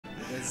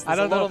There's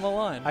I don't a lot know. on the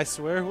line. I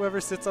swear whoever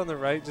sits on the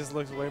right just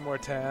looks way more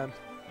tan.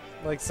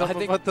 Like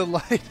something about the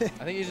lighting.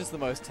 I think he's just the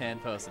most tan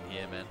person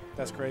here, man.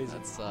 That's crazy.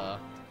 That's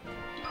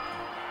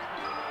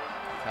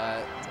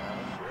cut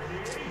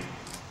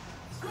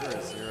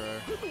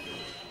 0-0.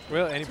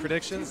 Well, any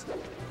predictions?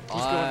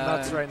 Who's going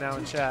nuts right now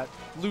in chat?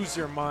 Lose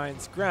your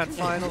minds. Grand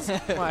finals.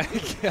 My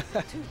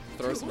God.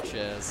 Throw some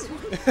chairs.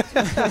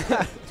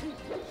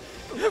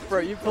 Bro,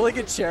 you pulling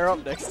a chair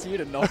up next to you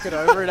to knock it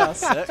over in our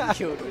set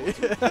killed me.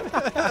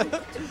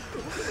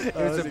 It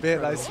was a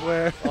bit, I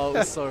swear. Oh, it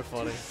was so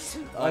funny.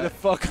 Why the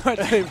fuck aren't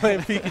they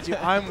playing Pikachu?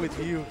 I'm with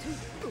you.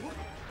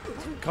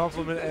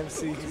 Compliment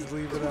MC, he's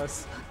leaving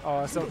us.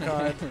 Oh, so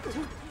kind.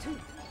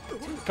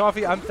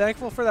 Coffee, I'm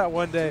thankful for that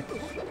one day.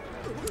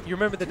 You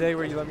remember the day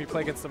where you let me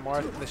play against the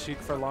Marth and the Sheik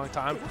for a long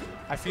time?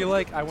 I feel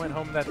like I went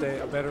home that day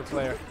a better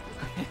player.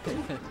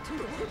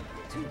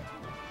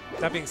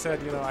 That being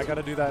said, you know, I got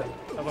to do that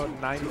about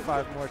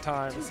 95 more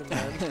times. And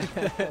then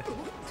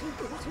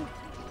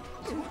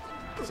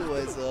it's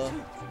always it's a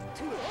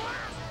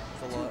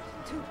lot.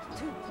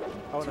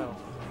 Oh no.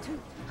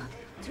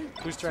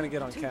 Who's trying to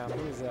get on cam?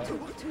 Who is that?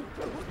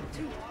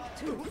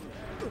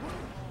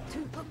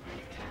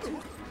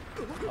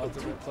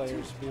 Ultimate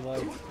players be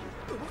like.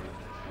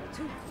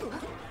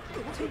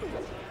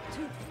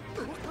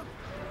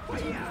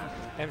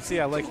 MC,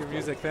 I like your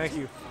music. Thank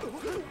you.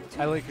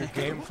 I like your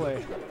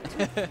gameplay.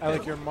 I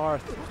like your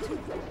Marth.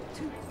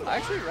 I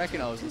actually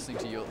reckon I was listening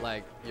to your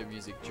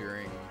music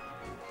during.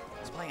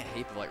 I was playing a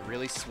heap of like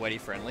really sweaty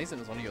friendlies, and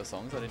it was one of your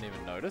songs I didn't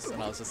even notice,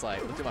 and I was just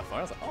like, looked at my phone,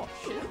 I was like, oh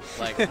shit,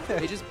 like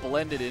it just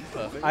blended in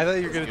perfect. I thought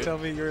you were gonna tell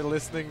me you were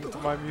listening to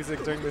my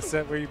music during the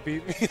set where you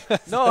beat me.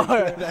 No,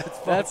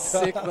 that's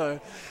sick though.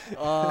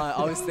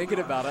 I was thinking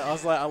about it. I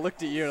was like, I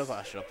looked at you and I was like,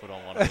 I should have put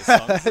on one of these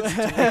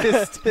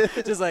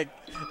songs. Just like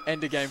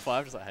end of game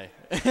 5, just like, hey,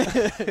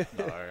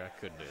 no, I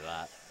couldn't do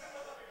that.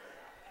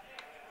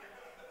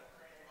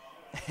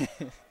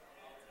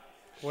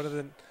 One of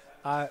the.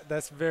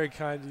 That's very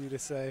kind of you to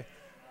say.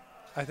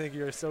 I think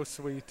you're so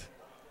sweet.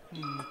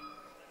 Hey,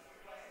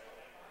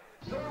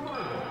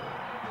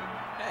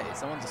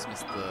 someone just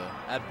missed the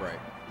ad break.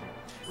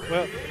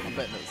 Well, I'm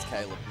betting it was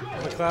Caleb.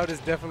 McLeod is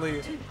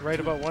definitely right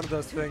about one of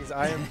those things.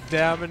 I am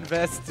damn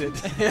invested.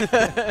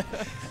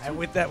 And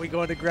with that, we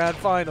go into grand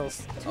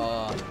finals.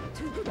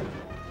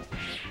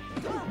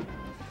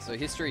 So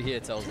history here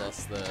tells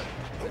us that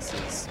this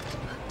is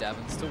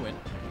Davin's to win.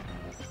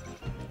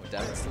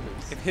 Davin's to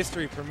lose. If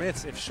history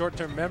permits, if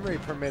short-term memory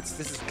permits,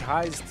 this is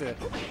Kai's to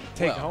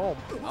take home.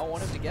 I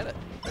want him to get it.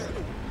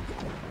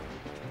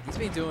 He's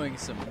been doing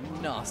some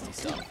nasty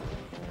stuff.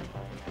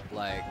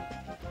 Like,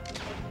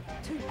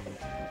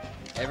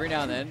 every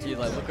now and then, you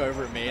like look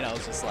over at me and I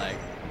was just like,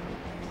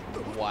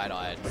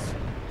 wide-eyed.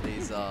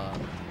 These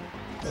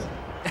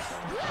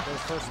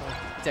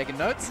taking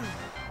notes?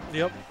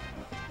 Yep.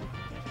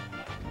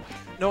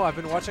 No, I've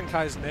been watching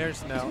Kai's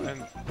Nairs now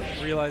and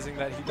realizing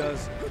that he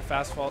does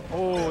fast fall.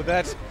 Oh,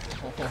 that's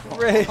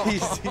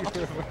crazy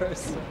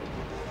reversal.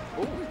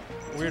 Ooh.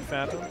 Weird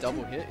phantom.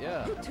 Double hit,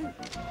 yeah.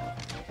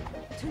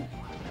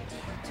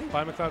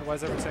 Bye, McLeod. Why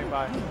is everyone saying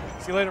bye?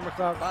 See you later,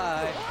 McLeod.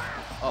 Bye.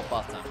 Oh,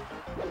 bath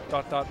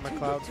time. ..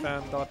 McLeod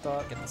fan, ..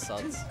 Get the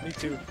suds. Me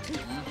too.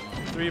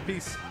 3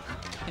 apiece.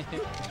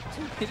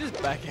 He just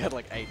backhand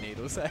like 8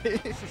 needles, eh?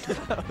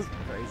 That was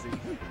crazy.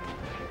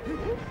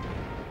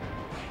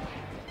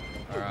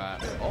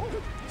 Alright. Oh.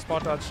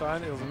 Spot dodge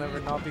shine. It will never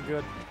not be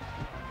good.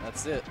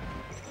 That's it.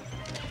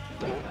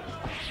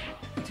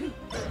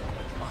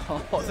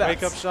 Oh,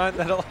 Wake up shine.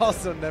 That'll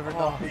also never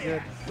not be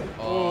good.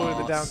 Oh,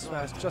 the down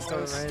smash just out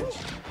of range.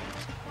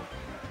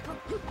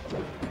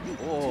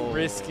 Oh,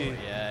 risky.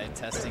 Yeah,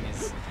 testing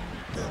is.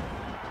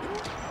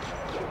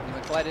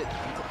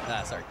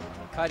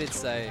 Kai did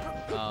say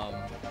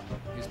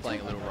he was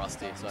playing a little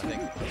rusty, so I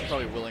think he's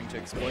probably willing to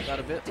exploit that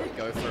a bit,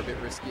 go for a bit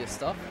riskier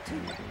stuff.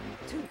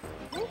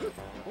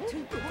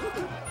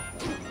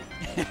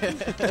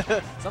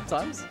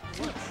 Sometimes.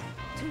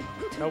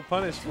 No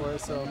punish for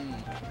it, so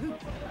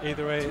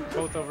either way,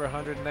 both over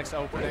 100 next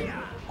opening.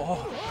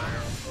 Oh.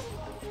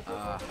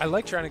 I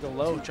like trying to go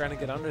low, trying to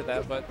get under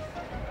that, but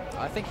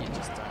I think he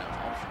just don't have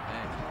an option,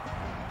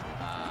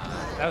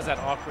 hey. That was that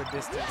awkward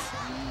distance.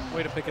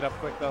 Way to pick it up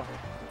quick, though.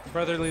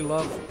 Brotherly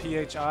love,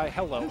 PHI.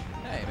 Hello.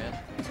 Hey, man.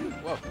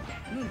 Whoa.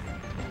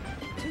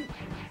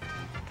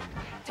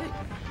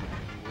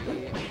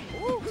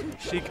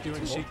 Sheik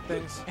doing Sheik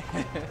things.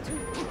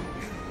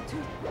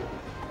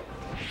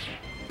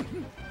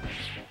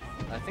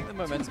 I think the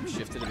momentum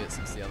shifted a bit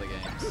since the other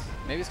games.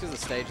 Maybe it's because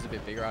the stage is a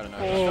bit bigger, I don't know.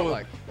 I felt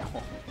like,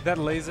 that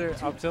laser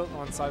up tilt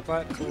on side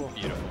plat, cool.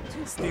 Beautiful.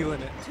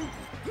 Stealing it.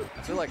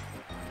 I feel like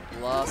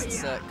last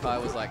set, Kai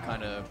was like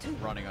kind of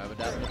running over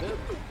Davin a bit.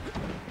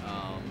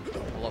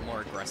 A lot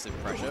more aggressive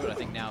pressure, but I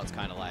think now it's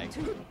kind of like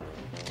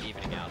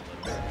evening out a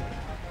little bit.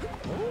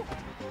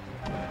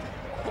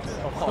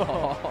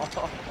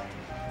 Oh.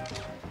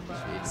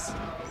 Jeez.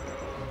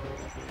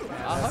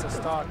 That's a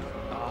stock.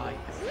 Ah,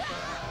 yes.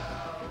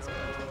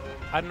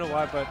 I don't know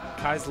why, but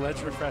Kai's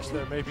ledge refresh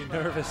there made me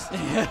nervous.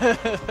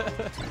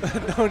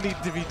 No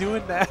need to be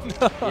doing that.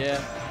 Yeah.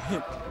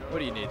 What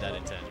do you need that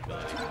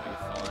intangibility?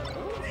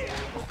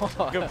 It'll be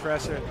fine. Good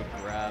pressure.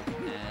 Good grab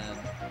and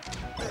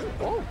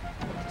oh,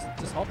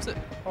 just hops it.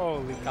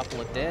 Holy.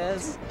 Couple of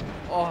dares.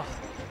 Oh,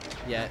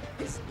 yeah.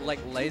 It's like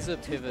laser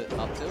pivot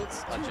up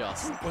tilts are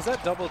just Was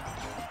that double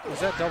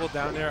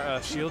down there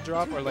a shield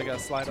drop or like a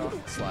slide off?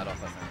 slide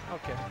off. I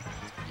Okay.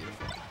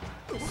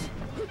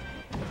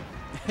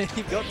 think.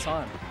 You've got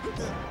time.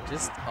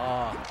 Just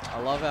I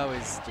love how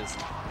he's just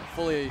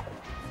fully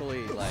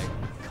like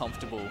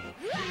comfortable.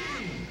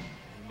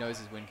 He knows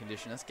his win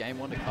condition. That's game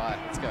 1 to Kai.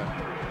 Let's go.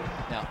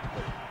 Now.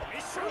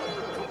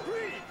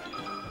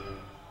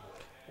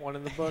 One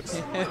in the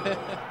books.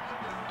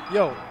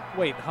 Yo,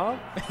 wait, huh?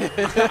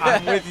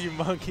 I'm with you,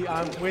 monkey.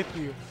 I'm with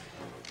you.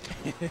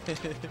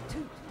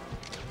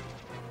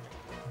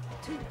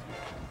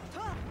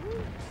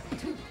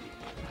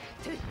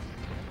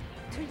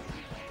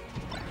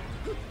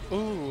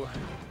 Ooh,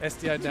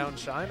 SDI down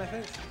shine, I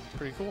think.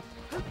 Pretty cool.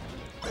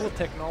 Cool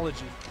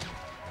technology.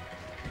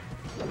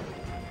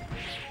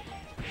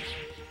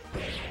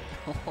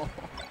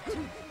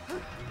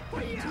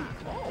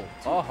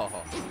 Oh,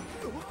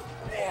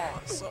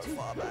 so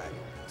far back.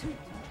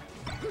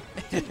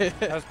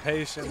 That was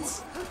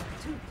patience.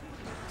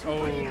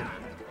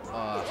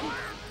 Oh,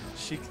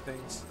 Sheik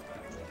things.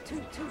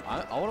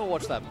 I want to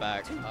watch that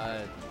back.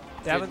 I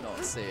did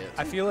not see it.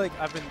 I feel like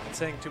I've been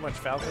saying too much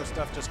Falco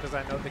stuff just because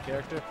I know the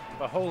character,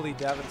 but holy,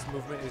 Davin's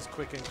movement is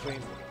quick and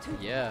clean.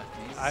 Yeah.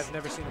 I've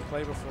never seen him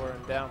play before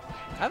and down.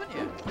 Haven't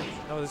you?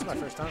 No, this is my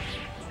first time.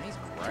 He's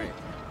great.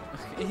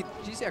 Did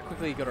you see how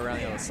quickly he got around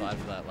the other side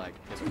for that like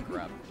pivot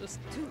grab? Just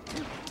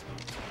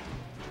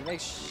he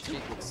makes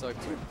Sheik look so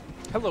quick.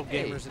 Hello,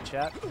 gamers in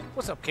chat.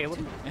 What's up,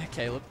 Caleb?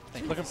 Caleb,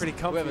 thank you. Looking pretty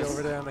comfy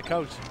over there on the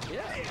couch.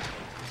 Yeah.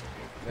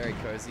 Very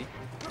cozy.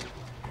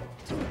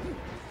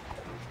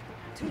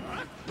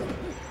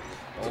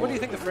 What do you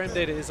think the frame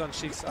data is on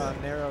Sheik's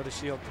narrow to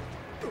shield?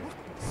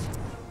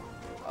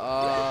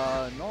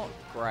 Not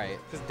great.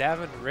 Because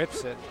Davin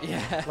rips it.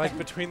 Yeah. Like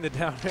between the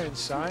down air and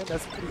shine.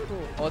 That's pretty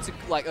cool. Oh, it's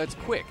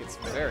quick. It's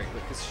very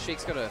quick because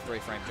Sheik's got a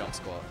 3-frame jump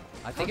squat.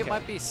 I think it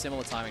might be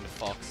similar timing to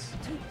Fox.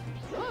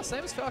 Oh,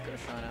 same as Falco,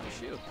 shine out of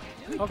shield.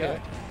 Yeah.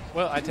 Okay.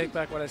 Well, I take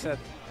back what I said.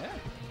 Yeah.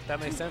 That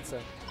makes sense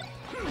then.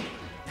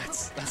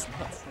 That's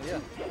nuts.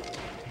 Yeah.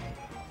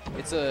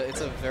 It's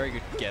a very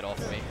good get off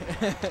me.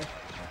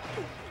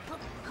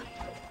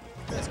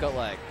 It's got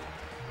like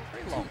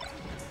pretty long.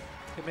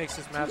 It makes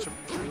this matchup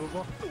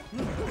doable.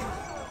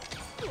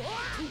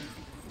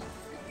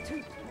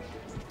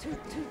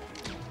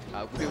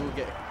 We will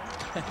get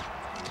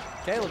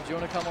Caleb, do you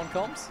want to come on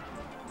comms?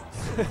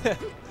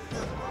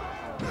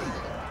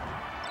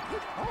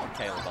 Oh,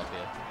 Caleb up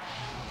here.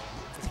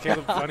 Is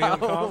Caleb funny on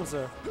comms?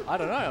 Or? I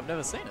don't know. I've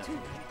never seen it.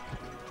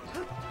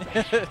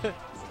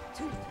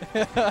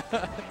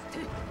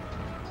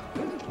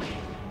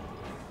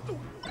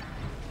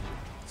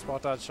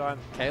 Spot dodge shine.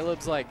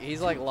 Caleb's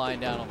he's like lying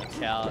down on the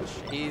couch.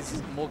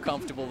 He's more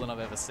comfortable than I've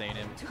ever seen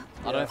him.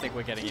 I don't think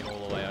we're getting him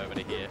all the way over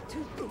to here.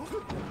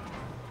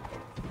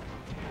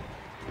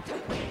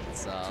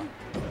 It's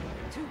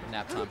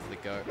nap time for the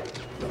goat.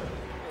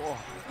 Oh.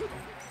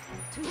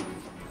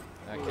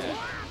 Okay.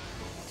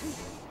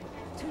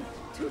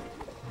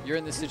 You're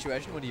in this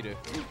situation. What do you do?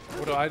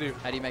 What do I do?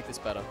 How do you make this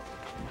better?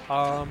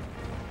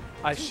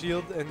 I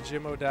shield and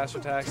Jimmo dash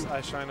attacks.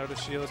 I shine out a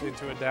shield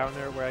into a down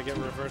air where I get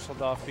reversaled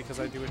off because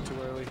I do it too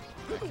early.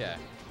 Okay.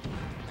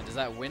 And does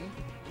that win?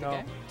 No.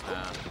 Okay.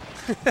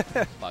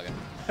 Bugger.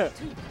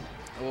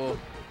 Oh.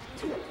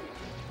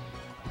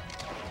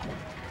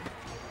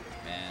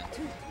 Man.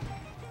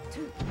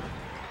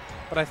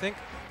 But I think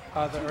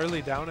the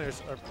early down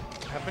airs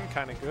have been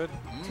kind of good.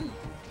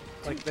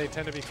 Like they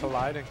tend to be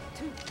colliding.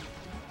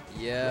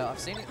 Yeah, I've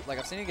seen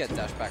it get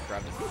dash back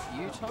grabbed a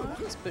few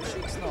times, but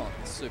Sheik's not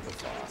super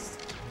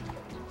fast.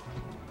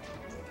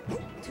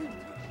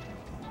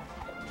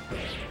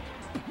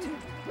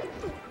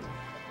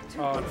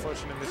 Oh,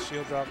 unfortunate missed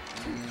shield drop.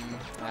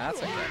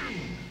 That's okay.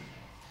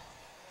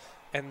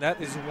 And that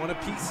is one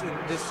apiece in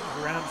this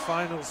grand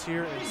finals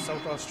here in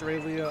South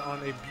Australia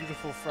on a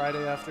beautiful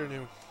Friday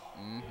afternoon.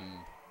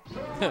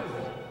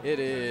 It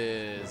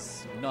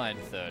is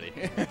 9:30.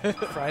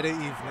 Friday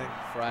evening.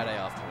 Friday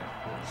afternoon.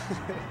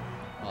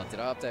 Oh,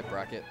 did I update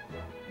bracket?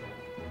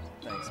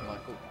 Thanks,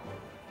 Michael.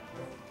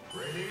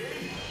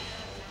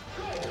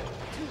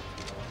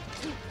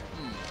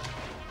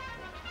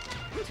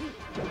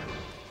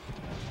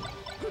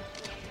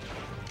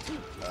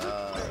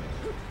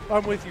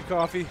 I'm with you,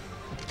 Coffee.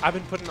 I've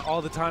been putting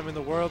all the time in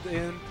the world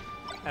in,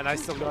 and I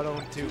still got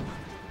owned too.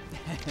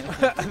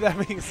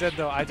 That being said,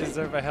 though, I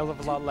deserve a hell of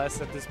a lot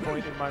less at this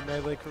point in my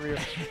Melee career.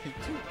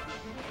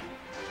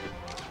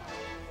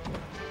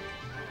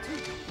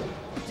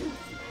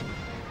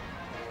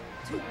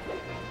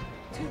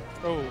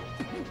 Oh.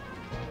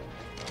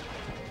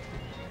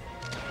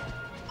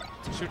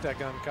 Shoot that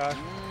gun, Kai.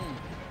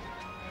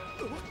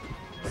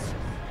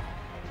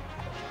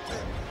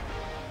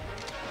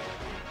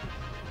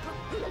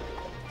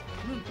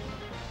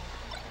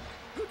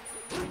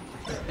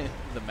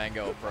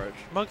 mango approach.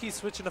 Monkey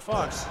switching to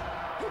Fox.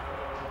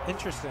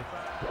 Interesting.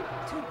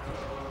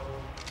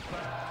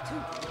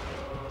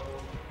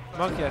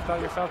 Monkey, I thought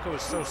your Falco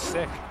was so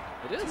sick.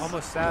 It is.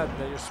 Almost sad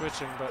that you're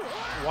switching, but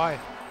why?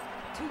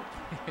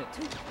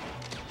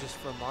 Just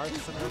for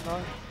marks and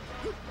whatnot?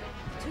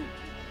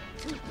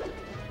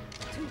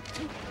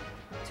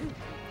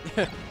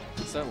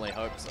 Certainly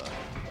hope so.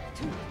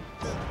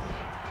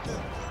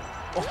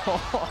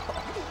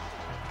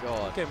 Oh,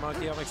 God. Okay,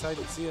 Monkey, I'm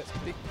excited to see it.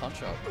 Big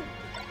punch up.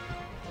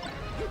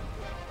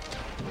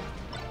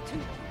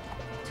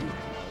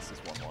 Oh, this is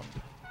 1-1.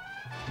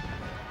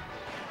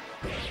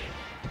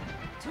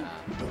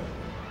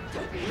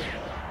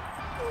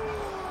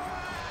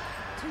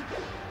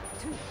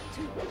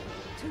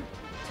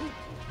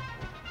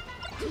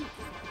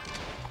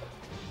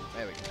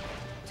 There we go.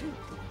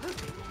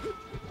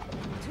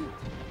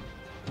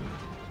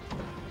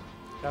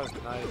 That was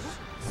nice.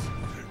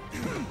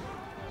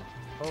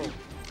 Oh.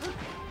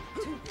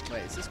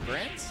 Wait, is this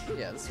Grant's?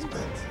 Yeah, this is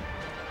Grant's.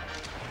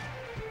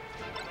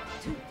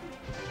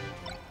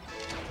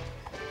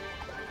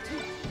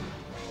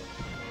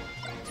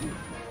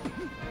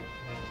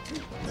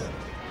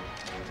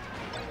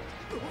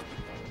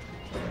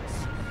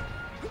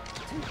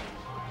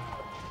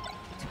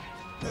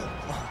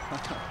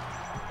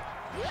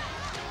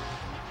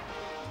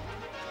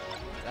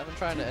 I've been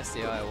trying to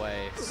SDI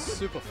away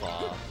super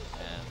far,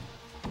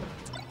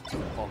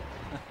 and oh.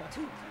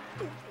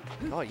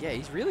 God, yeah,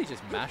 he's really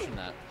just mashing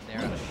that there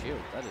on a shield.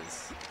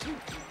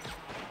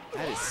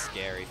 That is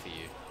scary for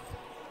you.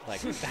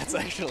 Like, that's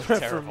actually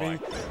terrifying. For me,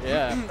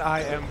 yeah,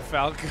 I am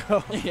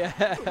Falco.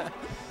 yeah,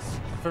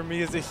 For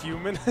me as a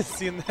human,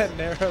 seeing that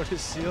narrow to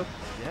shield.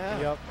 yeah.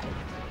 Yep.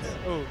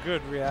 Oh,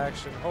 good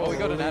reaction. Oh, we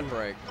got an ad Holy.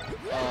 break.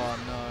 Oh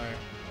no,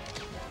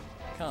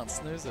 can't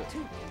snooze it.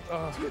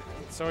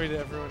 Sorry to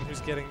everyone who's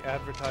getting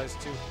advertised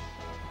too.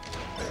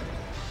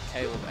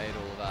 Caleb ate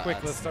all of that.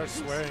 Quick, let's start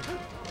swearing.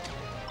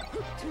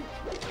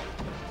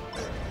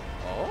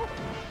 Oh,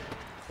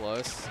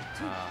 close.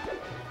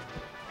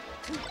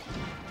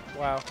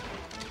 Wow.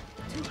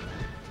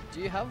 Do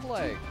you have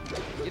like?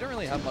 You don't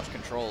really have much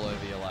control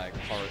over your like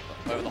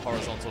over the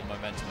horizontal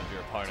momentum of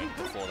your opponent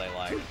before they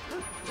like.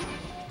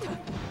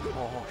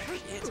 Oh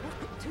shit!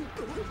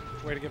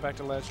 Way to get back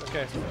to ledge.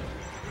 Okay.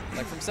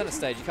 Like from center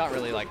stage, you can't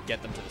really like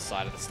get them to the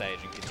side of the stage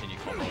and continue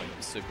comboing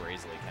them super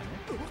easily,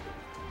 can you?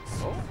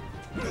 Oh.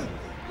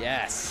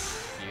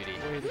 Yes, beauty.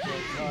 Way to go,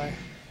 Kai.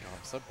 God,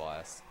 I'm so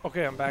biased.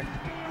 Okay, I'm back.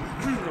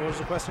 What was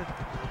the question?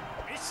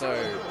 So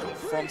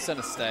from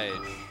center stage,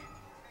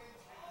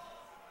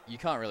 you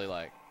can't really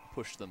like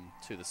push them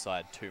to the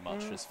side too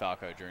much as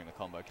Falco during the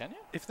combo, can you?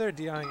 If they're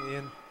DIing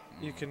in,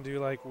 you can do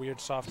like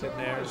weird soft hit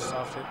nairs,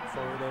 soft hit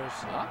forward airs.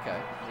 Okay,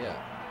 yeah.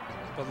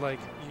 But like,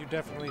 you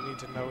definitely need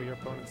to know your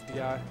opponent's DI.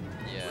 Yeah.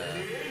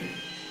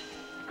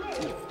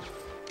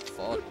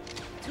 Fod.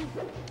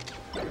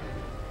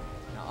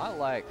 Now I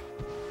like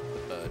the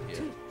bird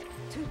here.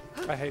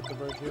 I hate the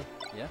bird here.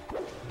 Yeah.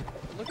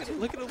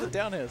 Look at all the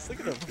down airs. Look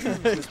at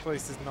them. This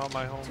place is not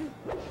my home.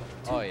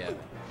 Oh yeah,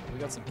 we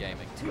got some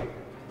gaming.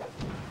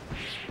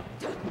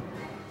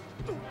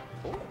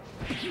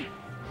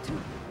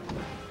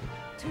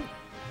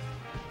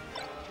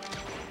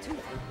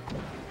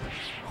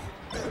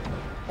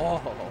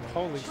 Oh. Oh,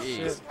 Holy jeez.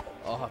 shit.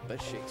 Oh, I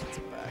bet Sheik gets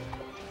it back.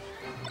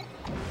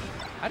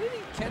 How did he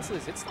cancel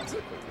his hit stun so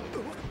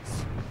quickly?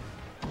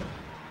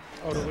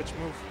 Oh, to which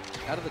move?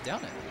 Out of the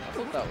down air. I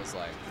thought that was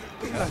like...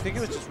 I think it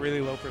was just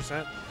really low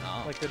percent.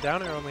 Oh, Like the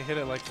down air only hit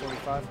at like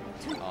 45.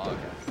 oh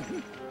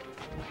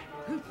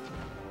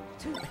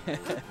okay.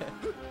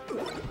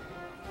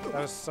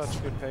 That was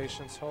such good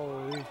patience.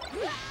 Holy.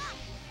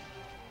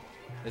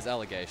 There's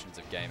allegations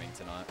of gaming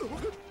tonight.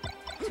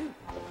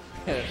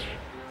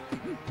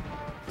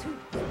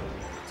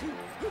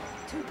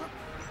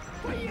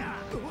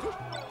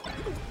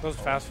 Those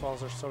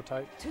fastfalls are so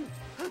tight.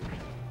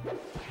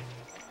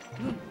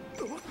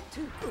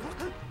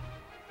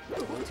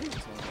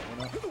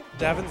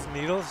 Davin's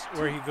needles,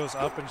 where he goes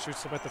up and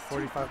shoots them at the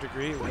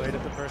 45-degree right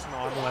at the person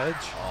on ledge,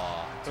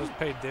 Oh, those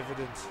pay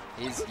dividends.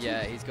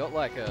 he's got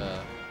like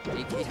a...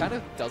 He kind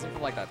of does it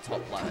from like that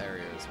top flat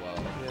area as well.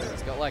 Yeah.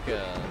 He's got like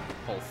a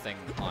whole thing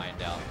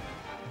ironed out.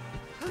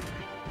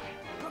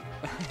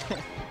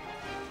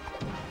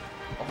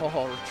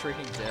 Oh,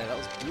 retreating dead. That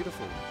was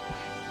beautiful.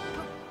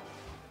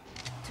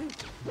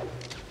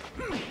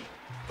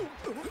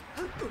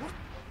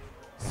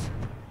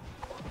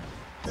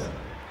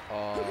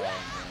 Oh,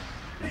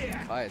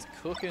 man. Kai is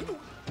cooking.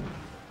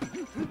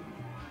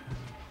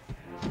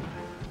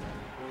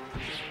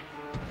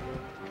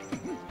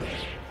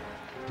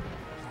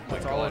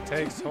 That's all it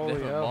takes. Holy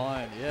Never hell.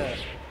 mind, yeah.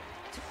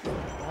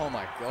 Oh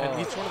my god.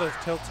 And each one of those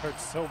tilts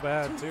hurts so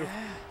bad, too.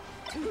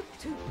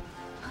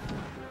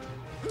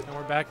 And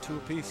we're back 2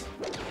 apiece.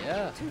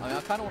 Yeah, I mean,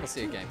 I kind of want to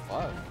see a game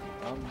 5.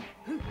 Oh.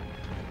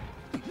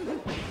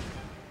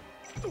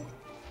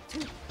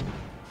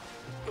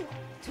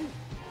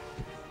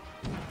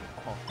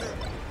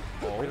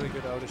 Really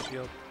good out of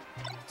shield.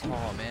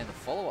 Oh man, the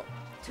follow-up.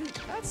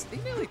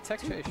 He nearly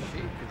tech chased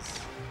Sheik.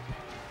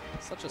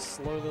 Such a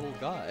slow little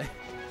guy.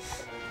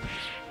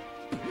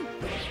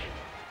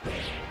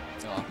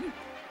 Oh.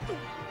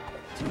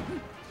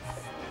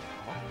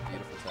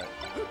 Beautiful tech.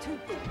 God.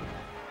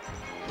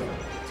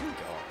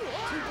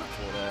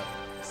 For that.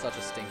 Such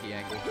a stinky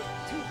angle.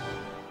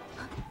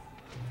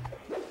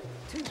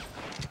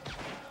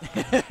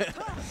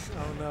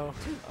 Oh no.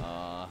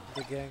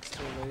 The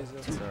gangster laser.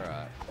 It's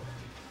alright.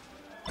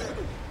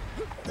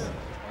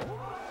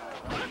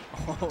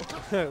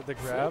 The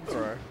grab?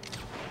 Bro.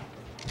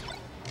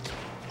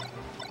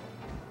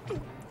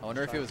 I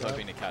wonder if he was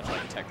hoping to catch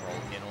like a tech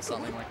roll in or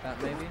something like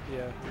that, maybe?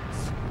 Yeah.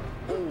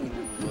 Oh,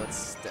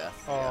 that's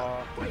death.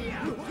 Oh.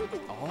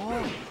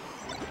 Oh.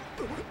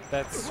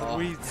 That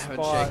sweet Evan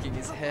spot. shaking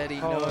his head, he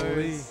Holy.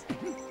 knows.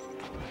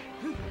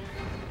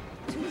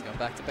 He's going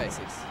back to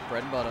basics.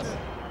 Bread and butter.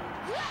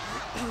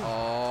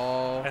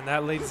 Oh. And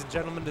that, ladies and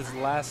gentlemen, is the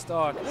last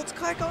stock. What's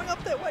Kai going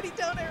up there? Why'd he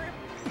down air him?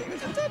 He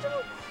was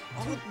untouchable.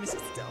 Oh, misses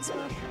the down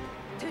smash.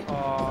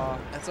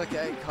 That's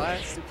okay.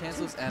 Kai still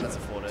cancels, and it's a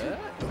forward air.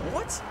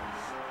 What?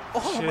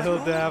 Oh, Chill,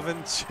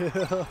 Davin,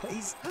 chill.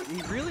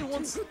 He really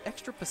wants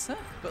extra percent,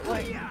 but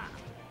like...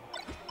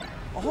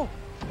 Oh.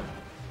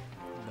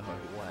 No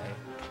way.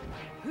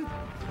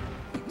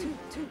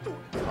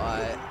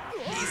 Kai.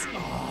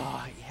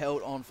 He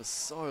held on for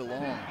so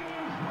long.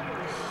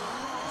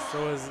 So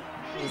was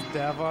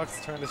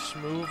Davox trying to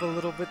schmoove a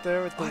little bit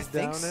there with those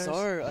down airs?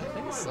 I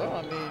think so.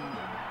 I mean,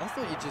 I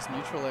thought you'd just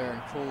neutral air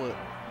and call it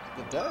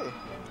the day.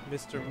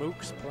 Mr.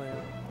 Mook's plan.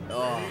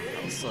 Oh,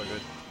 that was so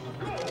good.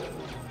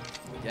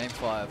 Game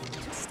 5,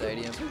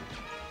 Stadium.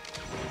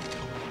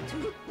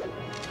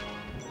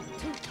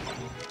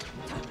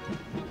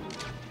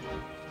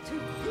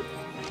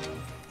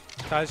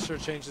 Kai's sure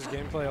changed his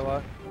gameplay a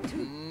lot.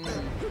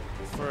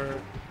 For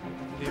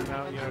the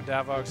amount,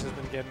 Davox has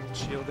been getting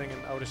shielding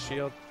and out of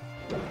shield.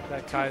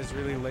 That Kai's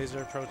really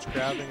laser approach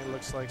grabbing, it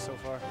looks like so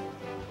far.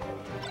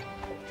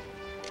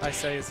 I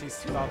say as he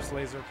stops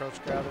laser approach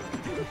grabbing.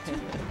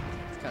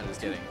 It's kind of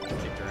just getting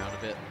kicked around a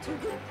bit.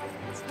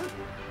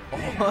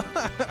 Oh,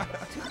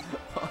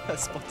 that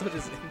spot dodge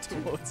is in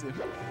towards him.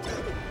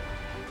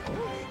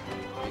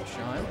 Big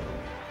shine.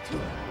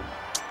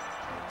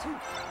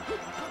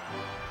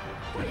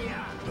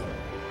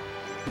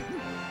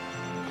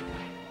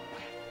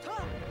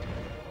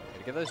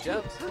 Gotta get those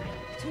jabs.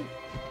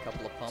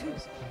 Couple of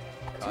pummels.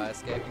 Kai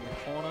escaping the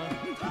corner.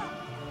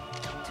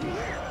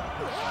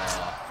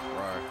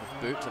 Bro,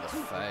 boot to the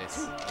face.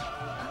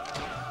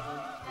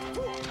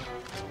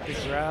 Big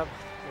grab.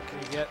 What can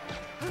you get?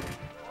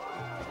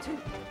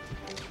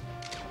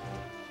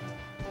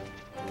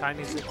 Kai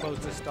needs to close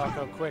this stock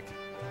out quick.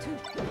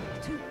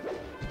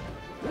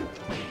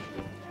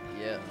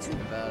 Yeah, that's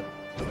not bad.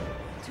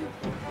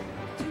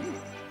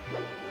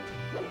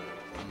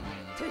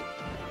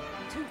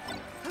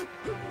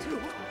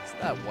 It's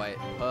that weight,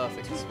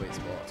 perfect sweet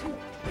spot.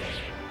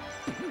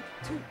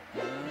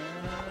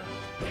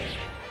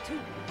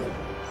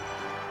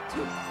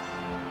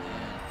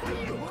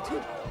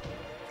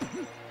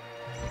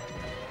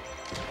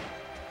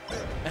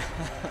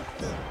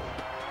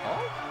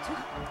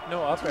 No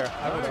up air.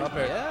 I would up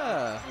air.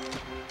 Yeah.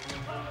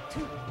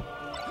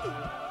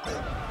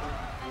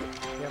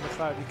 Yeah,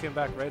 McLeod, you came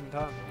back right in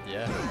time.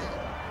 Yeah.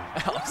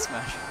 Up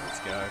smash. Let's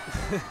go.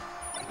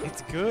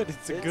 It's good.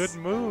 It's a good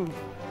move.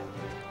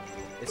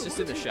 It's just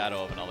in the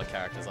shadow of another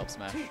character's up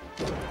smash.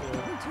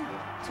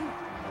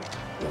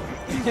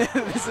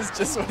 This is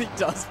just what he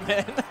does,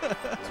 man.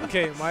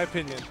 Okay, in my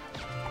opinion,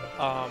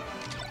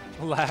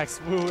 Lax,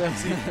 Woo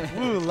MC,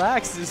 Woo,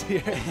 Lax is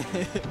here.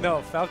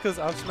 No, Falco's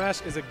up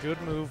smash is a good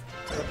move,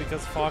 but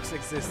because Fox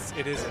exists,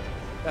 it isn't.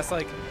 That's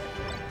like,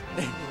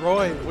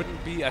 Roy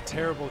wouldn't be a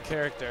terrible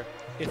character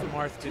if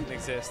Marth didn't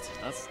exist.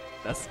 That's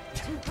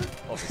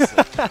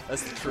obviously,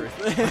 that's the truth.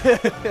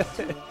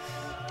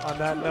 On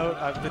that note,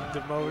 I've been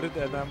demoted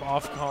and I'm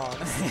off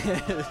comms.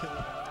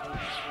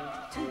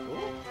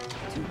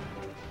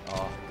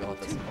 Oh god,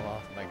 that's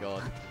oh my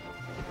god.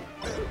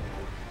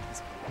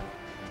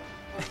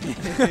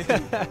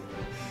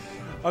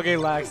 Okay,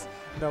 Lax.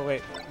 No,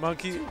 wait.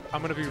 Monkey,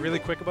 I'm going to be really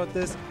quick about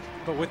this.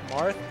 But with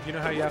Marth, you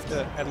know how you have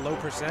to, at low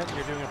percent,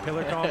 you're doing a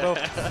pillar combo,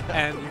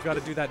 and you've got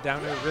to do that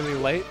down air really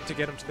late to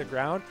get him to the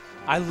ground.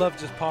 I love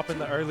just popping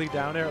the early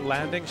down air,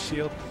 landing,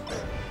 shield,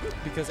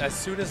 because as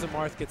soon as the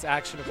Marth gets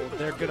actionable,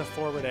 they're going to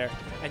forward air.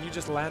 And you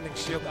just landing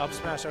shield, up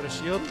smash out of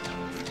shield.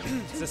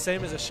 It's the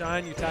same as a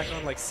shine. You tack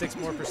on like 6%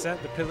 more.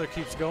 The pillar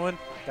keeps going.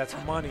 That's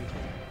money.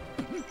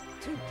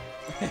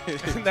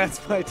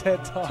 That's my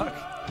TED Talk.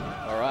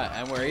 Alright,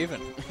 and we're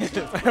even.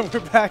 And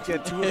we're back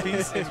at 2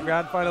 apiece in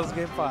Grand Finals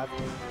Game 5. Oh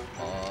my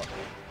god.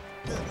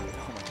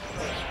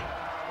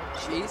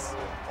 Jeez.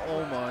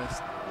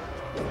 Almost.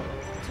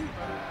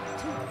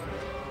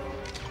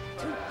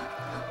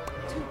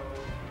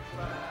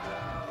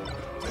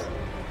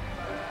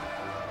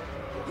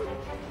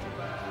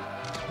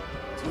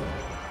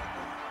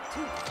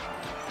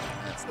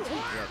 That's the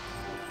yep.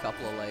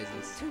 Couple of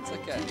lasers. It's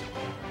okay.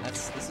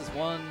 This is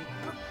one.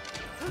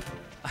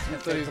 I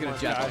thought he was going to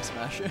jab up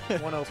smash.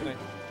 One opening.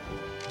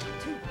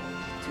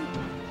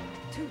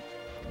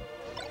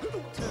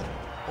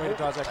 Way to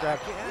dodge that grab.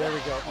 There we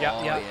go. Yeah,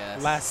 Oh, yeah.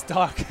 yes. Last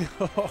stock.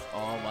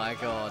 Oh my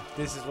god.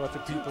 This is what the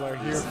people are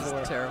here This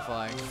for. is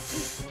terrifying.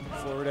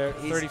 Forward air.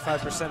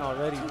 35%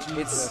 already. Jesus.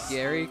 It's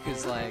scary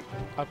because, like,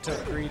 Up to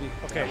greedy.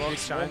 Okay, big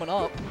Davox shine. warming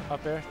up.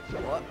 Up air.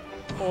 What?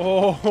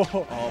 Oh,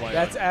 Oh my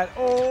that's god. at.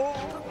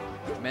 Oh.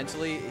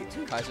 Mentally,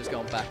 Kaiza's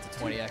going back to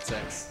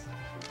 20XX.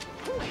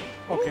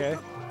 Okay.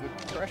 Good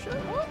pressure.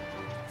 What?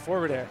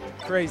 Forward air.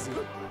 Crazy.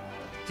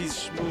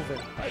 He's moving.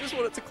 I just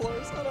want it to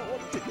close. I don't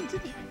want it to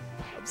continue.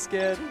 I'm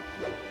scared.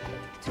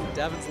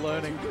 Davin's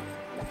learning.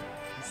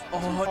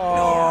 Oh,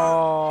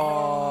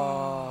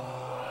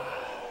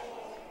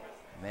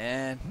 no.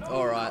 Man.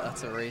 Alright,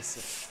 that's a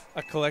reset.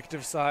 A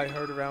collective sigh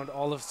heard around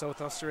all of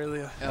South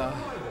Australia.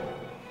 Oh,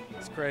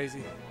 It's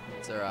crazy.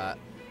 it's alright.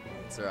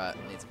 It's alright.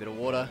 Needs a bit of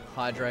water.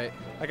 Hydrate.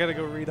 I gotta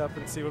go read up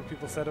and see what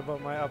people said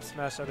about my up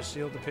smash out of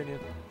shield opinion.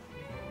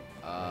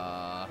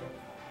 How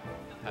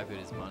good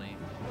is money?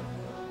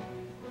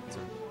 It's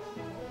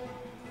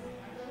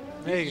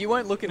Hey, you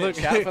weren't looking look-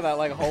 at chat for that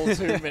like whole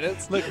 2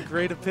 minutes. Look,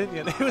 great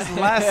opinion. It was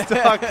last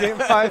stock, game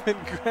 5 in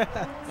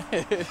grand.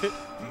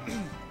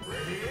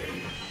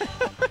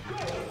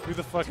 Who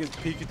the fuck is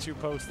Pikachu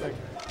posting?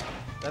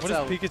 That's What is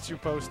how. Pikachu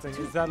posting?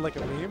 Is that like a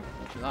meme?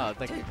 No,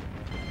 thank you.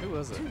 Who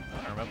was it?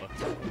 I don't remember.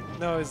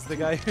 No, it's the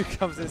guy who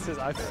comes in and says,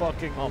 I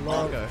fucking Oh,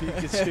 love Marco.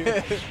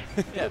 Pikachu.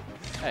 Yeah.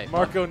 Hey,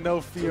 Marco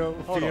no Fio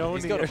hold on, Fioni.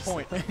 he's got a or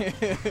point.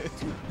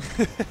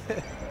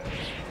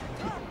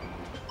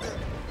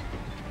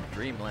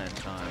 Dreamland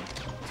time.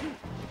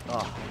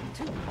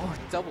 Oh,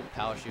 double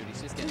power shoot.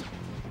 He's just getting.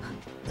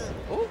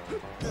 Oh,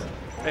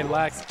 Hey,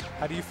 Lax,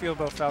 how do you feel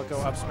about Falco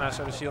up smash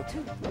out of shield?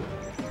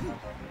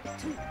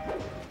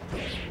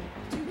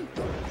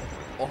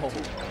 oh.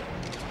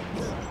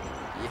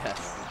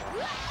 Yes.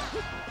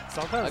 I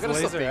Sometimes gotta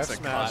stop laser being F so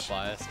smash. kite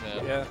biased,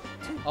 man. Yeah.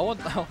 I want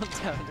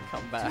Davin to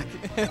come back.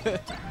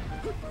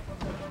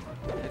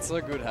 It's so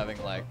good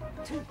having like.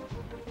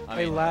 I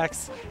Hey, mean,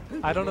 Lax,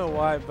 I don't know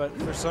why, but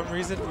for some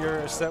reason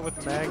your set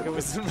with Manga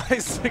was in my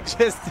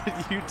suggested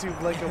YouTube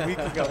like a week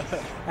ago.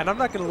 And I'm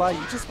not going to lie, you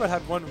just about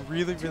had one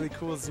really, really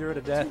cool 0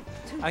 to death.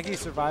 I think he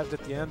survived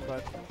at the end,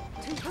 but...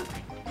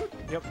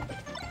 Yep.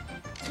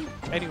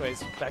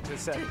 Anyways, back to the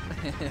set.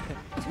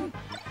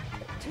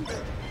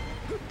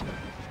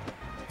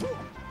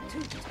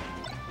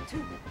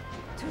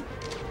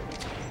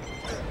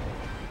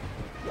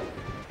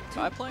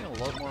 Kai playing a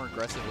lot more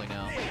aggressively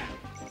now.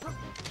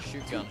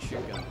 Shoot gun,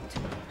 shoot gun.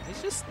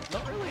 He's just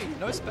not really,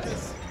 no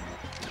space.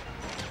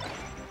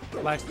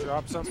 Lax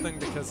dropped something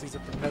because he's a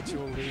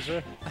perpetual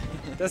loser.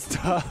 That's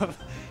tough.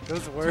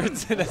 Those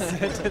words in a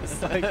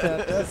sentence like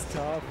that, that's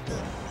tough.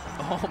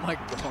 Oh my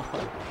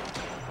god.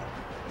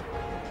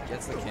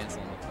 Gets the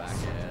cancel on the back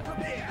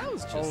end. That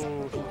was just.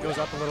 Oh, he goes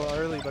up a little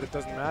early, but it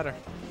doesn't matter.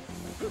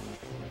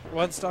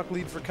 One stock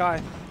lead for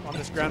Kai on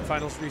this grand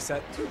finals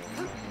reset.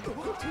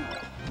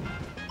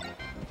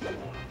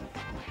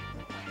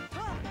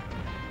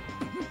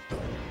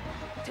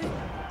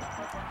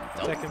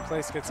 Second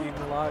place gets eaten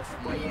alive.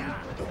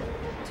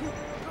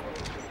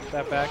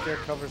 That back air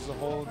covers the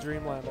whole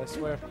dreamland, I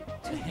swear.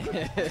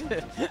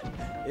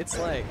 It's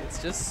like,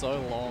 it's just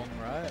so long,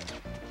 right?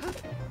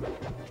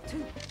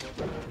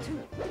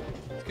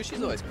 Because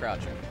she's always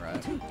crouching,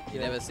 right? You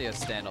never see her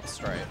stand up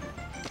straight.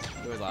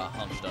 She always like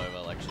hunched over,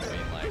 like she's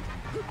been like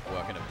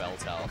working a bell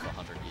tower for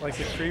 100 years. Like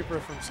the creeper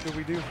from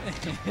Scooby-Doo.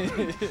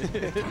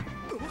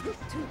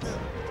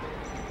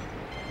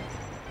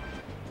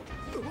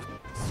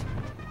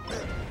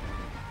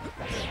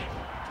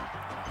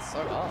 It's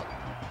so hard.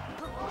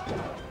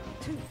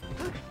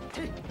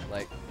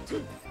 Like,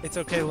 It's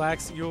okay,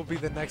 Lax. You will be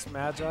the next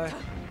Magi.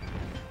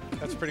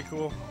 That's pretty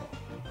cool.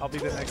 I'll be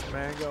the next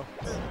Mango.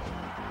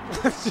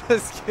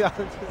 just kidding.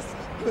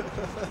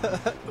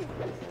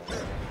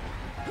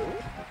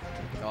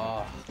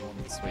 oh,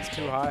 on the sweet It's spot.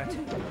 too high.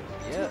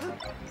 Yeah.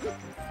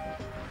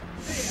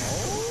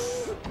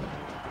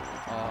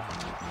 Oh.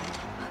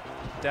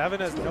 Davin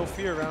has no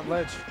fear around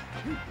ledge.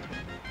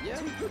 Yeah.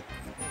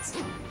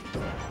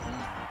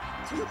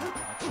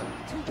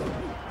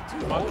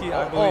 Monkey,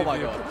 I believe oh my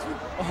you. god.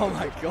 Oh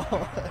my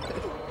god.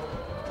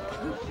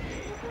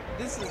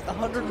 This is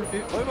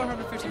 150, over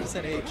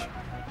 150% each.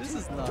 This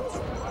is nuts.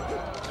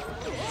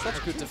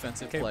 Such good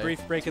defensive Okay, play.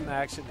 brief break in the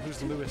action.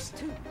 Who's Lewis?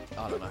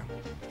 I don't know.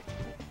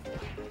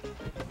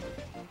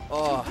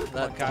 Oh,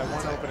 that Guy,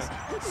 one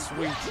opening.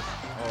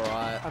 Sweet.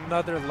 Alright,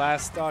 Another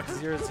last stock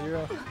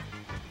 0-0.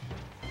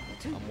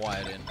 I'm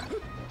wired in.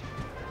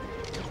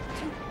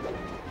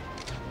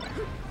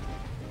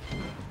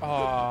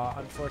 Aw,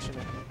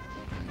 unfortunate.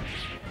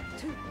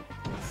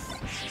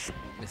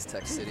 Miss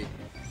Tech City.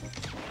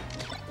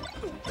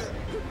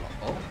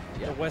 Oh,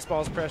 The yeah. West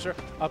Ball's pressure.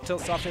 Up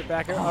tilt, soft hit,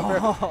 back air,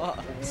 up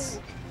air.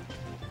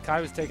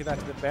 Kai was taking that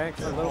to the bank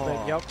for a little bit.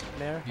 Oh. Yup,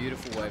 there.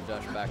 Beautiful wave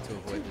dash back to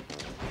avoid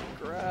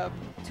the grab.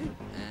 And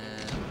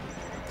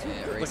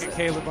yeah, Look reset. at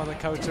Caleb on the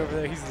couch over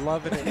there. He's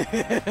loving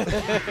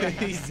it.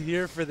 He's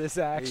here for this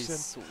action.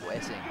 He's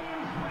sweating.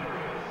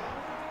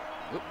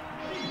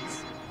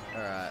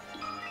 Alright.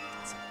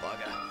 It's a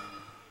bugger.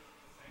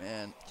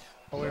 Man.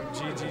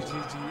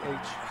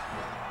 OMGGGGH.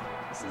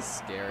 This is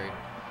scary.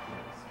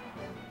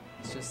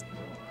 It's just,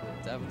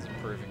 Davon's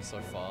improving so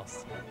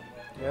fast.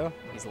 Yeah?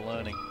 He's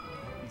learning.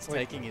 He's Like,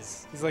 taking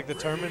his... He's like the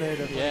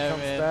Terminator when Yeah, he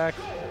comes man. back.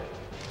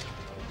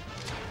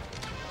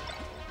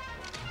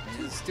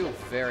 And it's still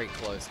very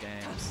close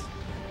games.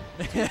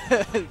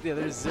 Yeah,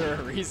 there's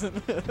zero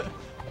reason.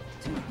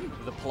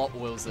 The plot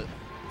wills it.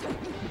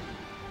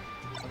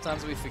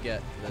 Sometimes we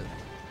forget that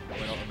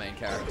we're not the main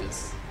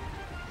characters.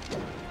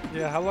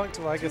 Yeah, how long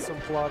till I get some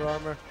plot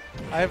armor?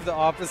 I have the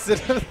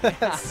opposite of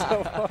that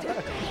so far.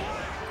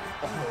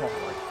 Oh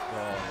my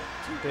god.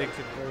 Big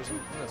conversion.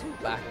 That's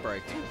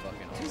backbreaking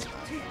fucking awesome.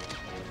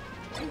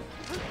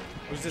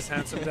 Who's this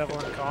handsome devil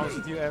on comms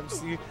with you,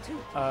 MC?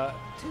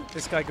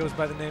 This guy goes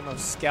by the name of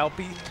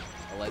Scalpy,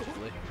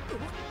 Allegedly.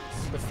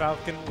 the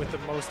falcon with the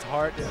most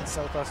heart in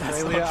South not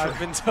Australia. I've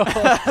true. been told.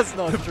 That's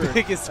not true. The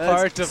biggest That's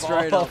heart of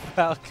straight all up.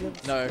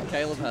 falcons. No,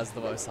 Caleb has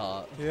the most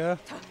heart. Yeah?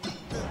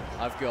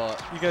 I've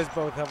got... You guys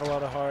both have a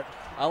lot of heart.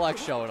 I like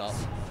showing up.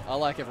 I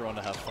like everyone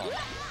to have fun.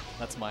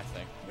 That's my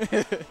thing.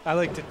 I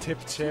like to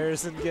tip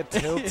chairs and get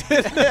tilted.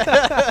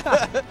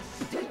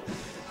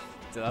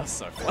 Dude, that's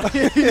so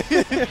funny.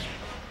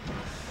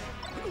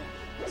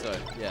 So,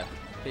 yeah,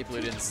 people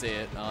who didn't see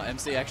it,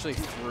 MC actually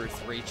threw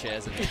 3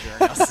 chairs at me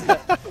during our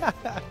set.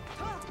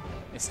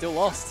 He still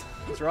lost.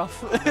 It's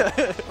rough.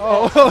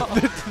 Oh,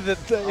 the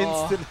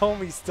instant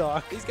homie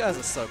stock. These guys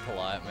are so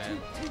polite,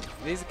 man.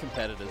 These are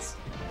competitors.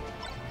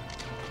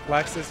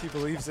 Black says he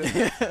believes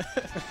it.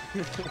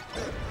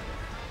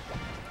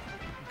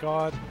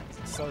 God,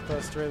 South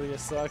Australia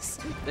sucks.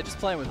 They're just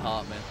playing with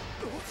heart, man.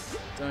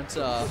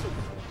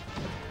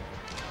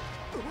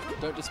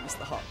 Don't dismiss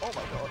the heart. Oh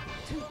my god.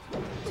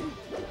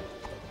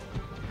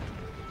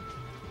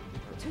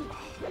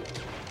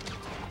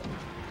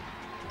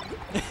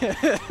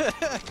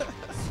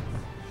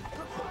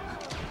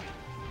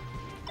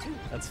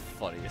 That's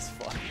funny as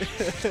fuck.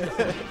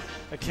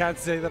 I can't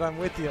say that I'm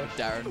with you.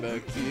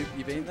 Darrenberg Cube,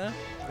 you been there?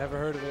 Never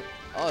heard of it.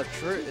 Oh,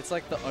 true. It's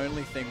like the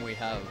only thing we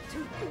have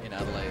in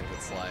Adelaide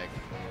that's like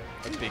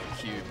a big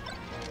cube.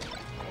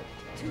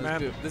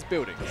 Man. There's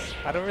buildings.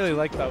 I don't really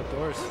like the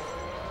outdoors.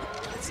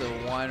 It's a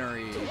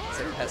winery. It's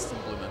like Heston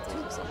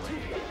Blumenthal or something.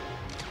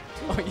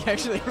 Oh, you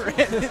actually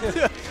ran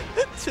into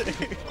two.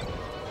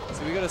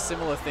 So we got a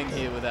similar thing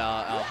here with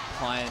our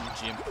Pine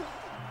Gym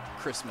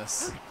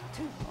Christmas.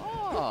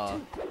 Oh.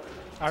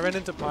 I ran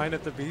into Pine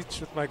at the beach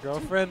with my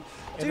girlfriend.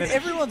 And Dude, then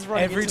everyone's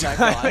running every into time,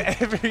 that guy.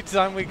 every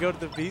time we go to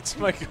the beach,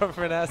 my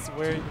girlfriend asks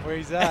where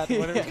he's at.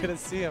 When are we gonna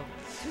see him?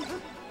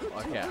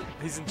 Okay.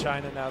 He's in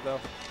China now, though.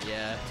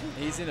 Yeah,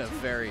 he's in a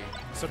very.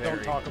 So very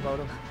don't talk about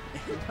him.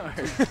 No.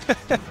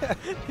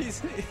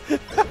 He's.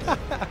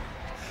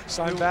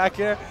 Shine back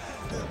here.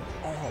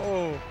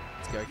 Oh.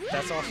 Let's go.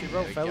 That's all she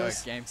wrote, There we go,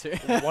 fellas. Game 2.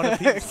 One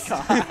apiece.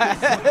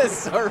 God,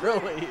 so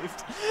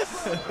relieved.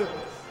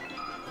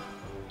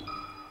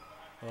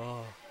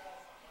 Oh.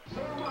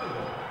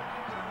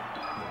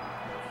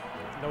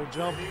 No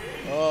jump.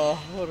 Oh,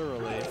 what a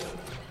relief.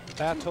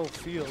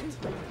 Battlefield.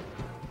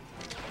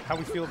 How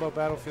we feel about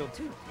Battlefield?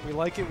 We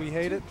like it, we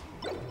hate it.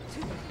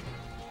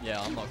 Yeah,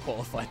 I'm not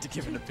qualified to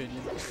give an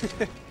opinion.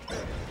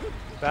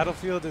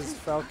 Battlefield is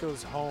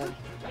Falco's home.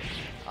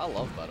 I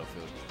love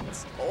Battlefield.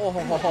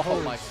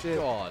 Oh my shit.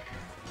 god.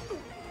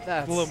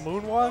 That's Little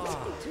moonwalk?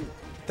 Oh,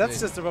 That's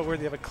dude. just about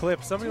worthy of a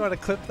clip. Somebody want to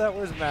clip that?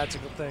 Where's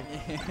Magical Thing?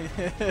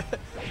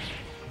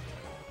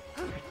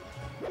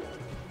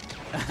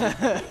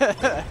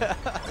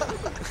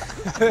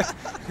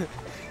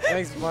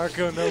 Thanks,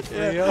 Marco. No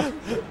Frio.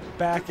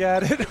 Back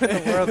at it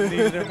when the world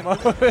needed him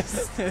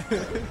most.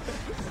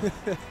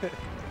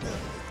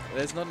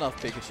 There's not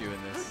enough Pikachu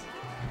in this.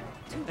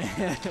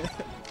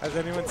 Has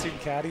anyone seen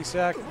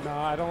Caddyshack?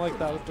 Nah, I don't like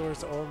the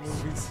outdoors or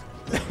movies.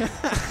 I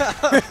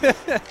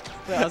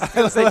was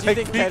going to say, do you like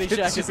think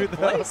Caddyshack is a Pikachu,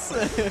 place?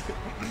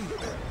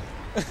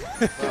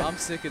 Bro, I'm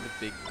sick of the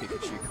big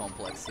Pikachu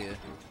complex here.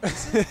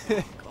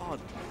 God.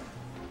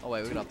 Oh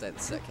wait, we're going to update the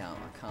set count.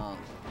 I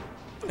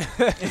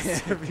can't.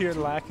 Severe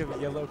lack of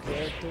yellow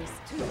characters.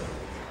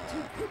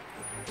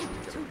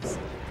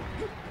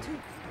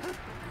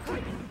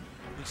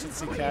 You should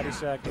see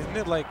Caddyshack. Isn't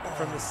it like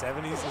from the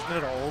 70s? Isn't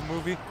it an old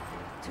movie?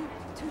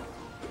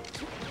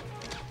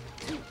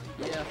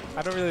 Yeah.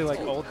 I don't really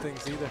like old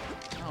things either.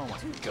 Oh my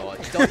god.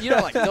 You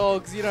don't like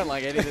dogs, you don't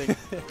like anything.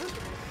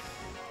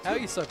 How are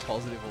you so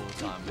positive all the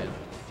time, man?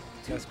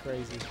 That's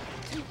crazy.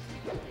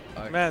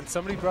 Okay. Man,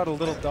 somebody brought a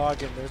little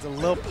dog in. There's a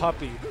little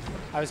puppy.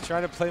 I was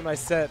trying to play my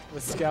set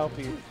with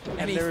Scalpy.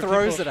 And he there were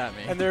throws people- it at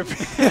me. And there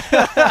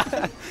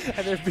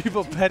are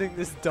people petting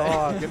this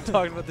dog and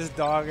talking about this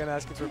dog and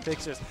asking for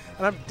pictures.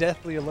 And I'm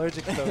deathly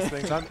allergic to those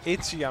things. I'm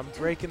itchy. I'm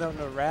breaking out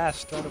in a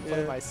rash trying to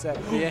play my set.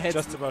 Yeah,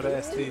 Just about a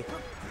SD.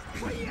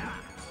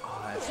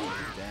 Oh, that's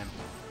damn.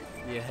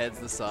 Your head's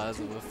the size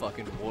of a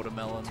fucking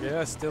watermelon.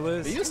 Yeah, still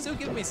is. But you're still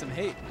giving me some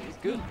heat. It's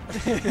good.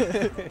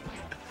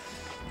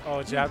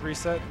 Oh, jab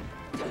reset?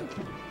 Wanted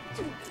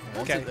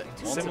Okay, it.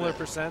 Wanted similar it.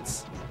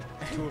 percents,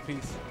 2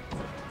 apiece.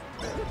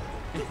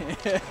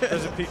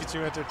 There's a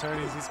Pikachu enter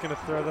tourneys. He's going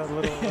to throw that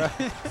little...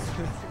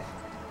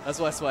 That's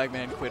why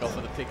Swagman quit off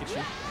of the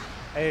Pikachu.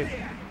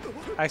 Hey,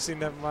 actually,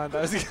 never mind.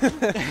 I was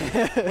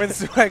when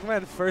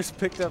Swagman first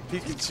picked up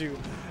Pikachu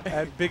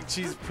at Big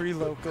Cheese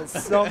Pre-Local,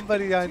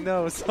 somebody I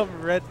know,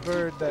 some red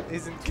bird that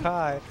isn't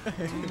Kai,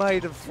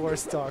 might have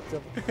force-talked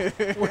him.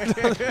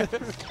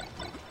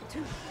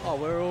 Oh,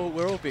 we're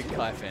all big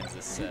Kai fans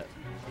this set.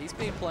 He's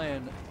been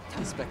playing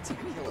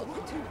spectacular.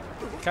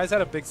 Kai's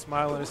had a big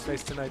smile on his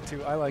face tonight,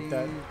 too. I like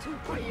that.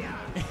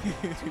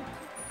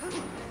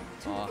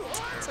 Oh,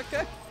 it's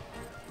okay.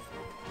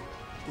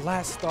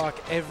 Last stock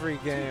every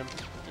game.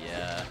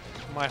 Yeah.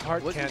 My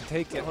heart can't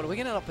take it. What, are we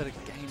going to end up at a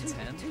game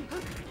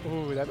 10?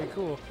 Ooh, that'd be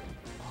cool.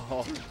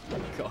 Oh,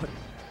 God.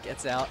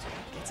 Gets out.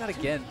 Gets out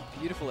again.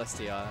 Beautiful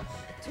STI.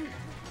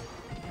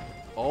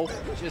 Oh,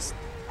 just...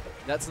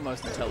 That's the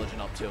most intelligent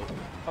up tilt.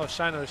 Oh,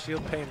 Shino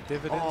Shield paying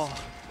dividends. Oh,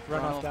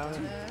 run off down.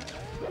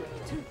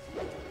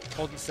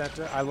 Holding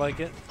center. I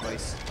like it.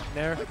 Nice.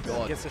 Nair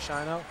God. gets a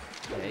Shino.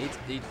 Yeah,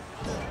 he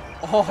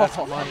oh, that's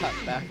money.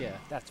 Back, yeah.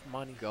 That's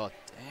money. God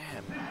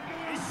damn.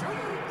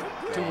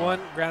 2-1,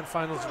 Grand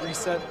Finals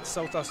reset,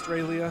 South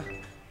Australia,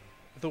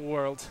 the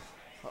world.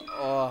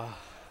 Oh.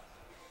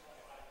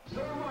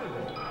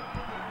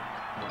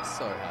 I'm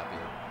so happy.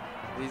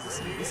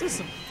 This is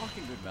some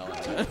fucking good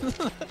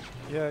melody.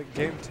 Yeah,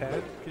 game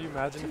 10. Can you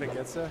imagine if it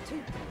gets there?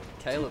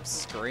 Caleb's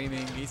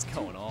screaming, he's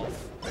going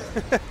off.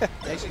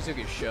 He actually took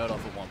his shirt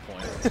off at one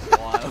point. It's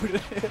wild.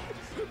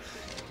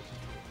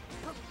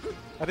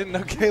 I didn't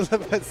know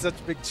Caleb had such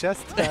big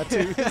chest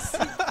tattoos.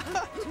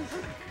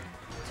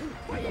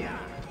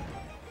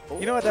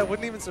 You know what? That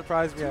wouldn't even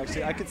surprise me,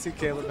 actually. I could see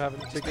Caleb having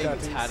big being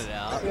tattoos. tatted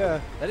out.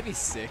 Yeah. That'd be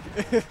sick.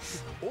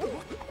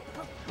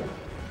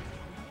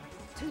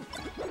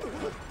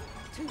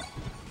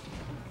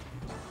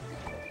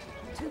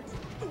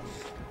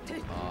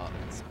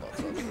 Spots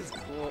up his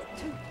court.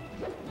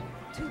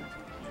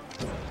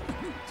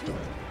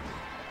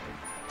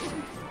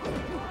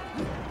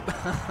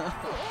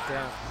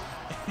 Damn.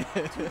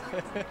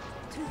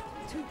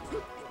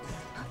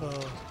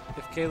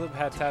 If Caleb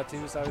had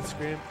tattoos, I would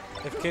scream.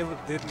 If Caleb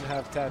didn't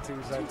have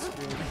tattoos, I'd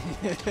scream.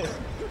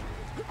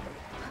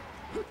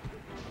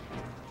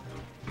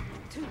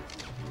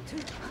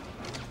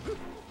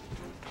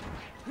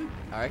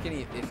 I reckon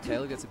if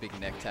Caleb gets a big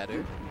neck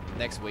tattoo,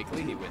 next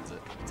weekly he wins it.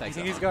 You Takes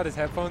think it he's on. got his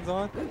headphones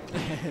on?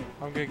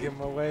 I'm going to give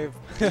him a wave.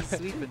 He's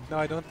sleeping. No,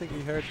 I don't think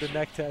he heard the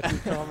neck tattoo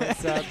comment,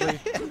 sadly.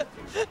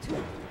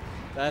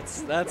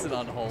 That's an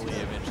unholy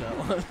image, that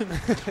one.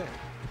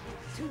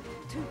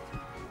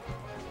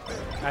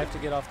 I have to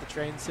get off the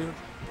train soon.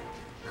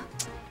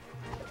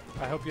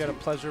 I hope you had a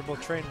pleasurable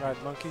train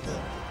ride, Monkey.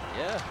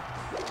 Yeah.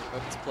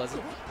 Hope it's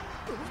pleasant.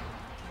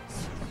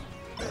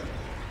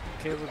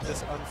 Caleb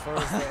just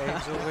unfurls the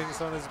angel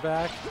wings on his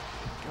back.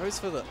 Goes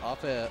for the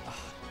up air.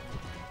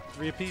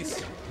 3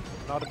 apiece.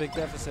 Not a big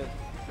deficit.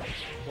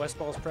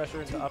 Westball's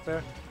pressure into up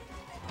air.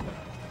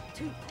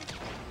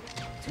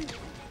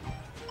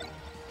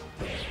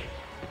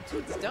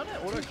 It's down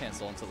at auto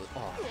cancel until the.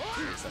 Oh,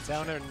 jeez, that's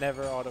Down air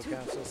never auto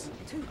cancels.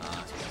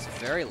 it's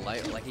very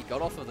late. Like he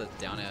got off of the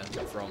down air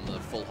from the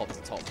full hop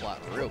to top flat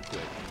real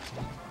quick.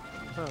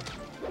 Huh.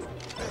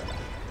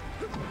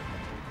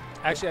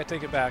 Actually, I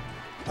take it back.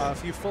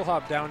 If you full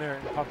hop down air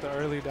and pop the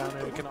early down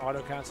air, you can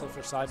auto cancel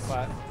for side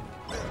flat,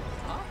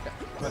 Oh, okay.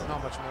 but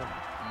not much more.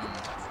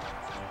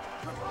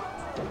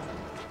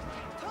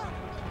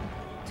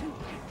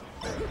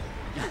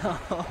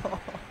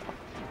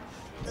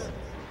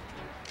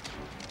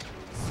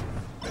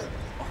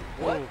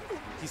 What? Whoa.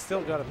 He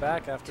still got it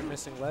back after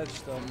missing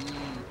ledge, though.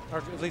 Or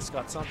at least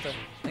got something.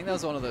 I think that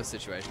was one of those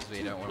situations where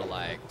you don't want to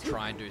like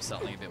try and do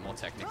something a bit more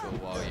technical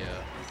while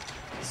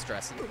you're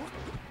stressing.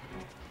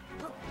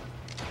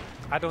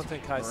 I don't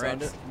think Kai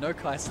Miranda, sucks. no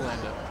Kai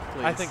slander,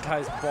 please. I think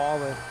Kai's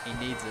balling. he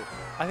needs it.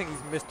 I think he's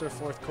Mr.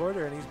 Fourth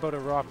Quarter, and he's about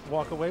to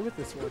walk away with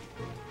this one.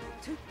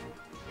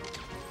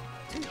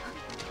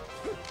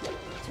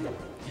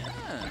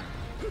 Yeah.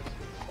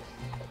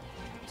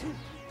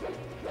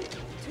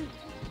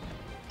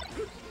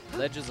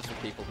 Ledges are for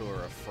people who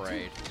are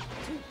afraid.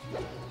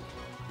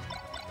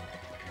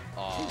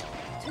 Oh.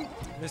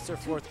 Mr.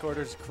 Fourth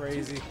Quarter's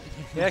crazy.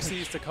 He actually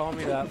used to call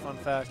me that, fun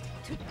fact.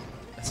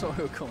 That's what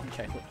we were calling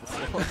Caleb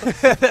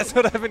before. That's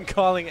what I've been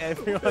calling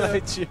everyone I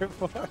cheer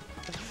for.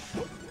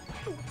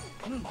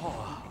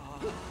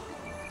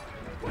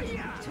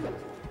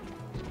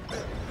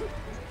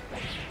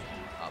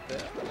 Up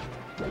there.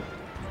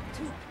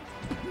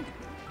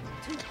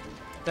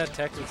 That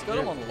tech is Got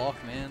him on lock,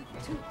 man.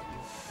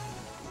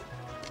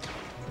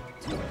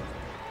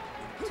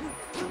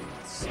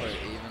 So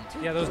even.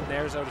 Yeah, those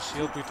nairs out of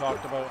shield we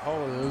talked about.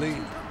 Holy.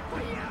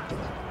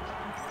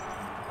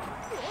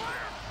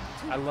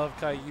 I love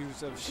Kai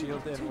use of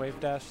shield and wave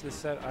dash this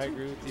set. I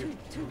agree with you.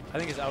 I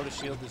think his out of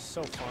shield is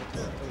so fun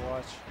to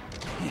watch.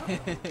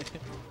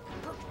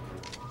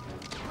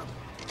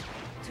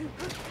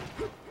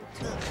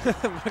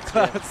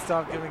 McLeod,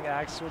 stop giving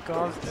actual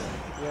comms.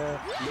 Yeah.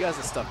 You guys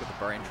are stuck with the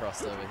brain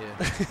trust over here.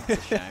 It's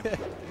a shame.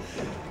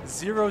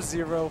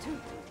 0-0.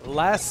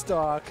 Last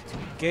stock.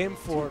 Game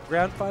 4.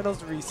 Grand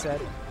finals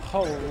reset.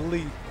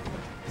 Holy.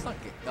 It's not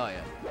good. Oh,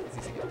 yeah. It's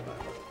easy to get back.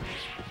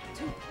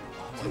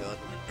 Oh, my God.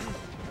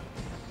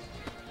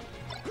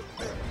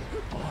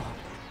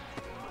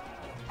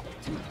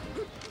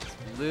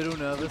 Little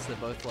nervous. They're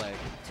both, like,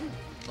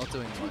 not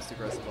doing the most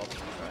aggressive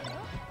options right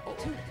now. Oh.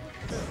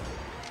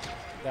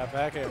 That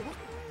back air.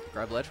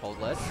 Grab ledge, hold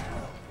ledge.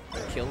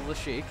 Kill the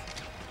Sheik.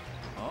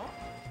 Oh.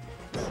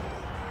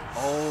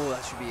 Oh,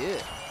 that should be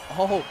it.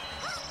 Oh.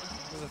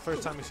 This is the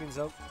first time we've seen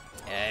Zoe.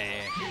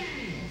 Hey.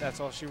 That's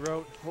all she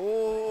wrote.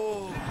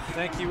 Oh.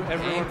 Thank you,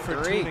 everyone,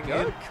 for tuning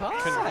in. Kai.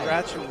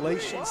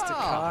 Congratulations to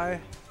Kai.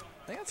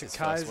 I think that's his to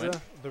first win.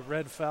 Kaiza, the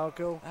Red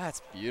Falco.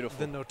 That's beautiful.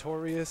 The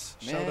Notorious.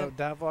 Man. Shout out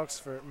Davox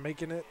for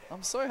making it.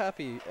 I'm so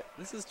happy.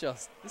 This is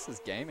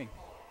gaming.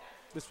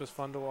 This was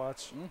fun to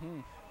watch. Mm-hmm.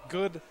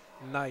 Good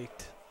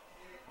night.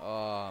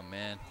 Oh,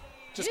 man.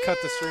 Just cut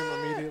the stream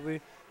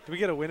immediately. Do we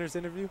get a winner's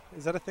interview?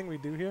 Is that a thing we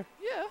do here?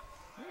 Yeah,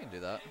 we can do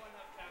that.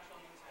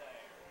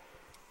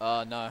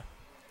 No.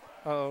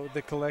 Oh,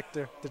 the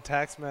collector, the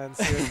tax man's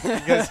here. You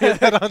guys hear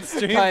that on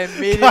stream? I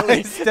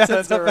immediately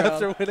stands up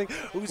after winning.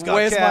 Who's got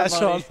Where's cash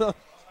my money? on them?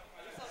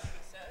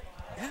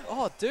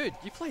 Oh, dude,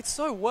 you played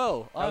so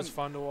well. That was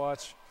fun to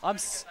watch.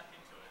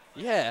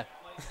 Yeah.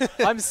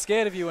 I'm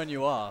scared of you when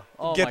you are.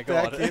 Oh, Get my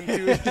God. back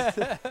into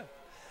it.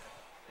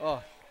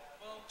 Oh.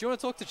 Do you want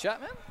to talk to chat,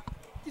 man?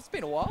 It's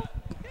been a while.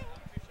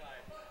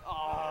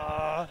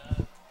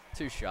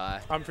 Too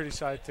shy. I'm pretty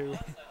shy, too.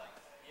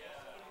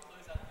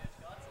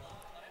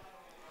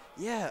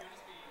 Yeah.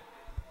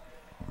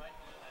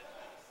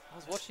 I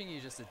was watching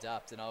you just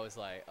adapt, and I was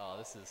like, oh,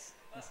 this is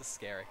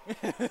scary. You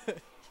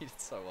did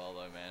so well,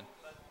 though, man.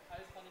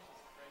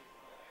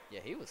 Yeah,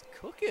 he was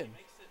cooking.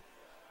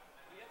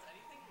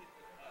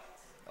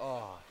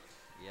 Oh,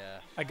 yeah.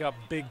 I got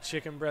big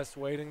chicken breast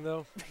waiting,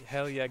 though.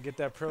 Hell yeah, get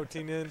that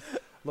protein in.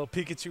 Little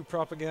Pikachu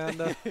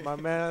propaganda. My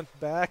man,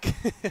 back.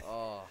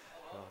 Oh,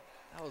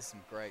 that was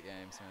some great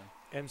games,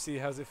 man. MC,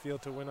 how's it feel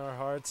to win our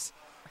hearts?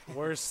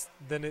 Worse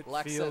than it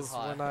Lax feels says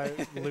hi. when I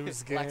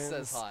lose games.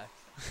 Lax says hi.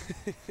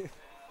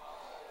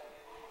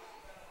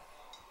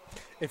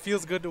 It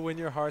feels good to win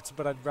your hearts,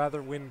 but I'd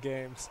rather win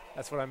games.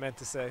 That's what I meant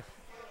to say.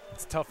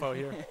 It's tough out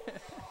here.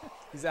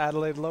 These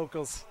Adelaide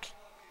locals.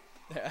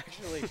 They're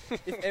actually,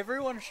 if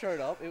everyone showed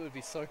up, it would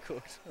be so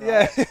cooked.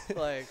 Right? Yeah.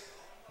 Like,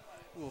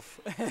 oof.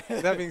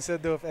 That being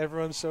said, though, if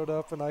everyone showed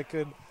up and I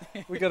could,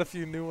 we got a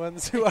few new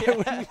ones who I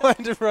wouldn't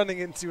mind running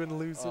into in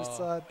loser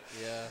side.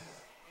 Yeah.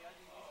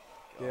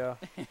 Yeah.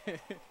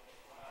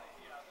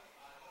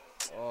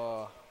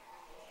 Oh.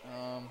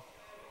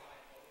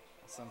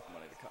 Some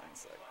money to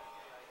Kaiza.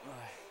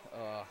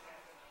 How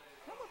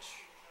much?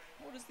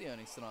 What is the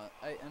earnings tonight?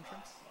 8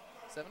 entrants?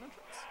 7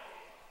 entrants?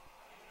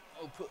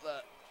 I'll put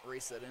that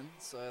reset in.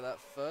 So that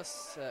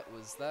first set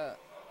was that.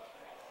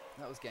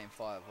 That was game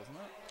 5, wasn't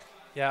it?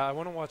 Yeah, I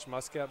want to watch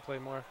Muscat play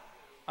more.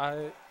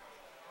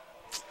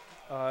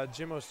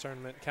 Jimo's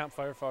tournament, Camp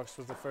Firefox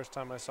was the first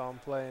time I saw him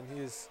play, and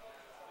he's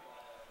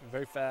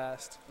very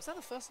fast. Was that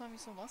the first time you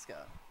saw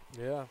Muscat?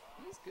 Yeah.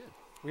 He's good.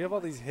 We have all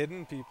these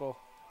hidden people.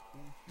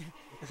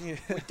 We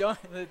don't.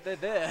 They're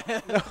there.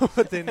 No,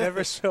 but they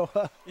never show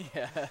up.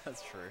 Yeah,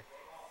 that's true.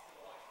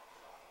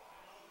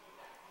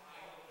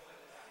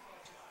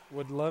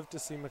 Would love to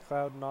see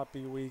McLeod not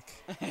be weak.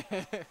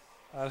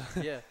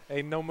 Yeah.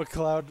 Hey, no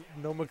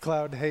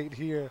McLeod hate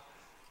here.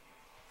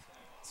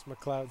 It's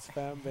McLeod's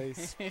fan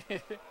base.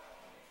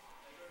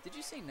 Did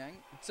you see Nang?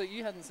 So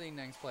you hadn't seen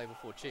Nang's play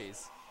before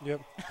Cheese?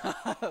 Yep.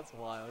 That's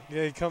wild.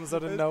 Yeah, he comes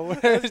out of nowhere.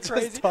 It's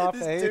crazy. Just top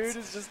this 8. dude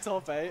is just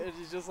top 8, and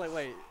he's just like,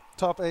 wait.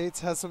 Top 8s,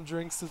 has some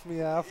drinks with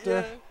me after.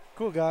 Yeah.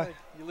 Cool guy. Like,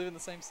 you live in the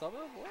same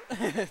suburb? What?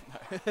 No.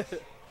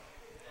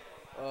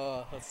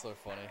 Oh, that's so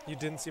funny. You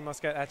didn't see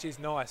Muscat at Cheese?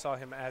 No, I saw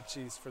him at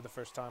Cheese for the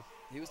first time.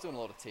 He was doing a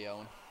lot of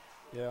TOing.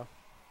 Yeah.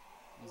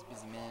 He was a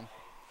busy man.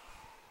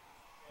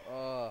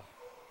 Oh.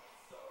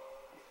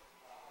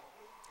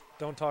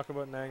 Don't talk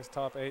about Nang's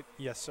top 8.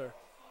 Yes, sir.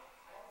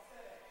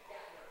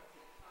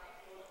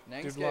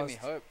 Nangs gave me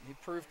hope. He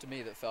proved to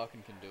me that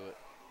Falcon can do it.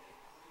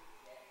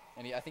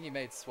 And I think he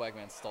made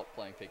Swagman stop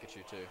playing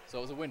Pikachu too. So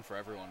it was a win for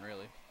everyone,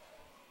 really.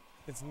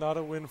 It's not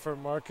a win for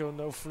Marco,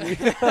 no free.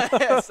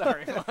 Yeah,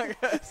 sorry,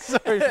 Marco.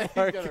 Sorry,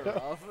 Marco. He's got it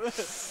rough.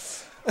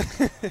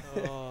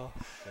 Oh,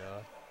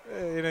 God.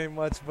 It ain't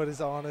much but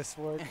his honest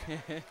work.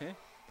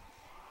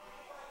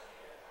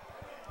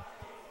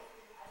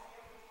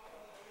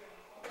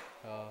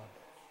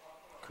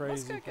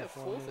 Crazy Must get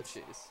 4 for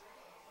Cheese.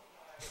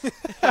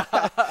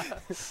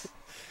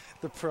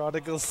 The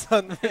prodigal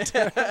son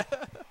return.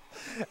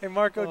 Hey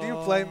Marco, do you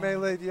play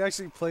Melee? Do you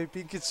actually play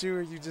Pikachu,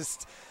 or you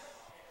just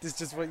this is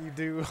just what you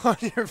do on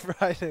your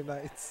Friday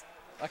nights?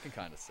 I can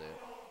kind of see it.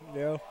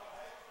 Yeah.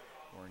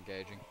 More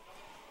engaging.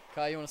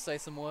 Kai, you want to say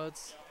some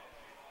words?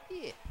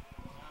 Yeah.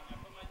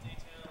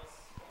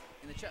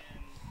 In the chat.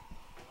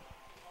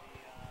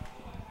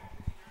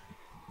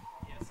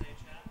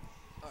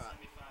 Alright.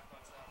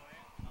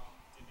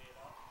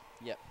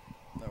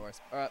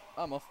 worries. All right,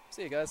 I'm off.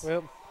 See you guys.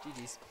 Well,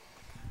 GG's.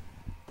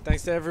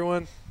 thanks to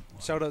everyone.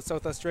 Shout out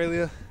South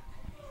Australia.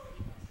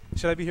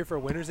 Should I be here for a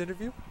winner's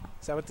interview?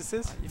 Is that what this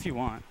is? If you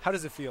want. How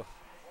does it feel?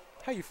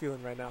 How are you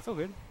feeling right now? I feel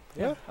good.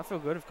 Yeah? I feel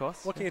good, of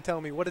course. What can you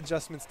tell me? What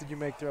adjustments did you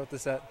make throughout the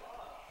set?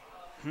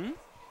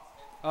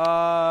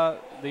 The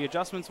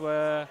adjustments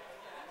were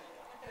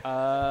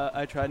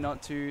I tried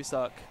not to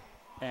suck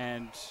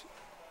and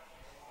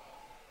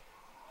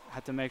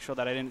had to make sure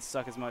that I didn't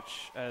suck as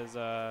much as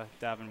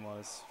Davin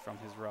was from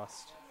his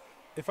rust.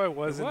 If I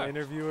was It an worked.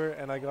 interviewer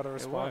and I got a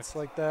response worked.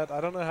 like that, I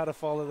don't know how to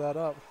follow that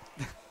up.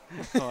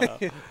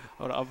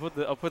 Hold on,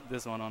 I'll put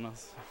this one on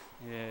us.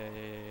 Yeah.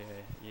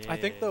 I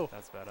think though,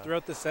 that's better.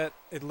 throughout the set,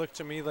 it looked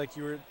to me like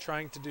you were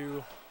trying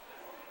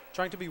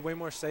to be way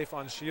more safe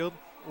on shield,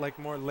 like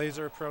more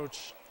laser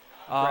approach.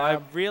 I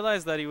grab.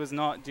 realized that he was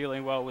not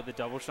dealing well with the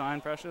double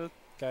shine pressure,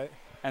 Okay.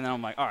 and then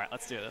I'm like, all right,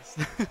 let's do this.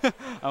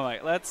 I'm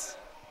like, let's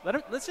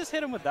just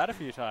hit him with that a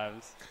few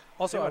times.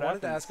 Also, I what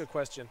wanted to happens. ask a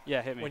question.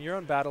 Yeah, hit me. When you're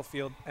on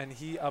Battlefield and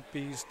he up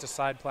Bs to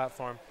side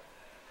platform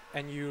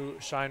and you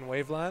shine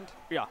Waveland,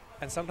 Yeah.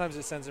 and sometimes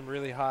it sends him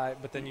really high,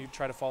 but then you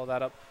try to follow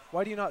that up,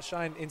 why do you not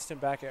shine instant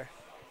back air?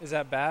 Is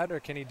that bad, or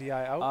can he DI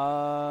out?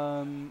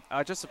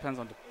 It just depends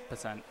on the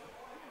percent.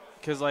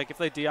 Because like if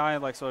they DI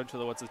like sort of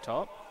towards the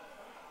top,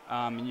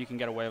 and you can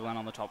get a waveland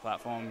on the top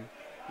platform,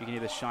 you can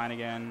either shine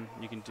again,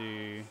 you can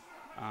do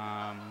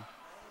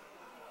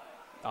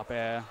up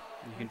air,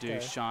 you can do Okay.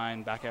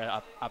 shine back air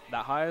up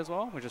that high as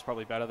well, which is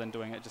probably better than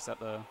doing it just at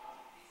the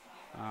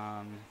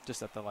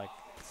like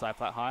side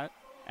plat height.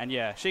 And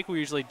yeah, Sheik will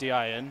usually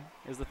DI in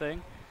is the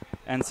thing.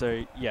 And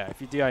so yeah,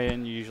 if you DI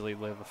in, you usually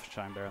live a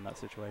shine bear in that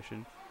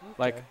situation.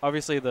 Like Okay.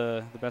 obviously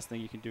the best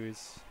thing you can do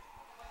is,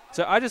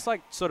 so I just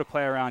like sort of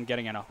play around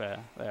getting an up air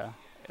there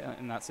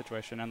in that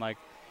situation. And like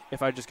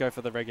if I just go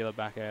for the regular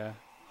back air,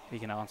 he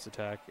can arms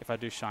attack. If I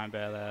do shine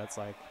bear there, it's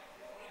like,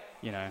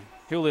 you know,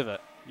 he'll live it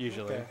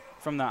usually Okay.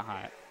 from that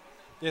height.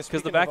 Yeah, Because the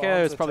speaking back of air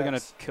arms is probably going to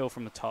attacks, kill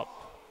from the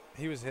top.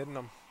 He was hitting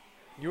them.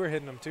 You were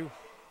hitting them too.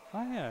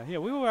 Oh yeah,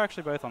 we were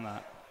actually both on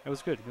that. It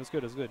was good. It was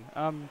good.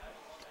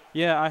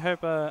 Yeah, I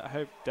hope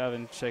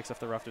Davin shakes off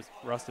the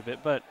rust a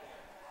bit. But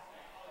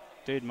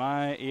dude,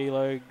 my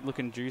elo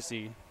looking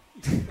juicy.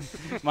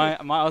 my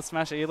I'll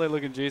smash elo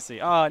looking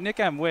juicy. Nick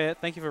M. Witt,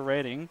 thank you for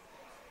rating.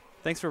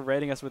 Thanks for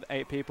rating us with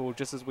 8 people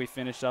just as we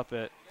finished up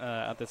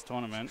at this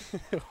tournament.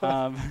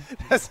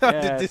 That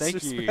sounded Yeah,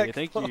 disrespectful.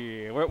 thank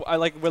you.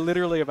 We're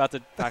literally about to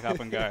pack up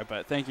and go,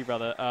 but thank you,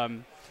 brother.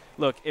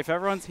 Look, if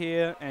everyone's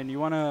here and you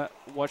want to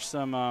watch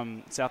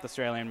some South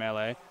Australian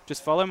Melee,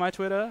 just follow my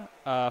Twitter,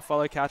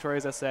 follow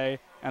Cowtories SA,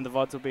 and the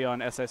VODs will be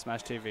on SA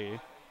Smash TV.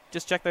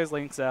 Just check those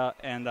links out,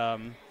 and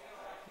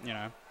you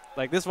know,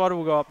 like this VOD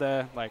will go up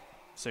there like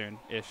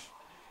soon-ish.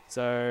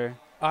 So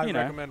I you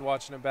know. recommend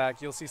watching it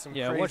back. You'll see some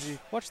yeah, crazy.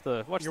 watch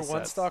the Your sets.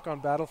 one stock on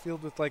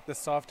Battlefield with like the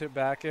soft hit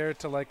back air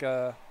to like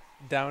a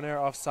down air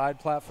offside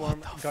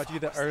platform got you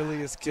the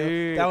earliest kill.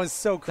 Dude, That was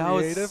so That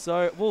creative. was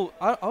so well.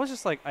 I was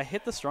just like, I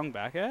hit the strong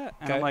back air,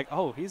 and I'm Okay. like,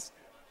 oh, he's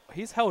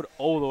held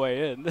all the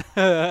way in.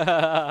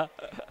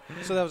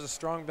 So that was a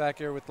strong back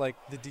air with like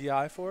the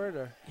DI for it,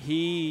 or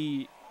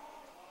he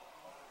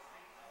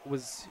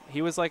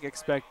was like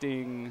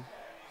expecting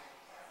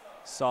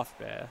soft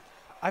bear.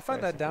 I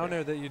find that down Basically.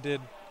 air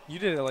that you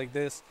did it like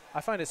this.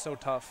 I find it so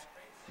tough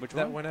Which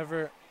that one?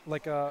 whenever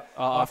like a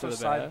After the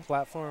offside bear.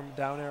 platform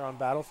down air on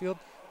Battlefield,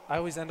 I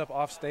always end up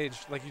off stage.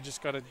 Like you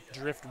just gotta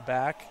drift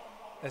back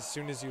as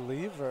soon as you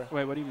leave, or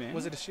Wait, what do you mean?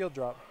 was it a shield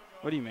drop?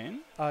 What do you mean?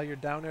 Your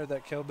down air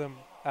that killed him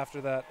after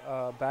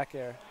that back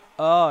air.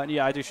 Oh,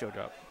 yeah, I do shield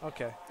drop.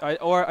 Okay.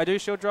 I do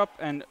shield drop,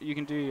 and you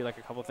can do like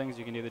a couple of things.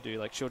 You can either do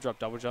like shield drop,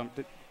 double jump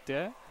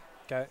dare,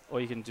 Okay.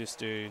 or you can just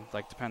do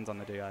like depends on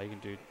the DI. You can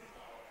do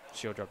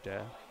shield drop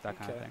dare, that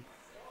kind of Okay.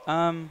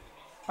 thing.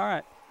 All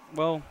right.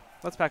 Well,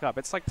 let's pack up.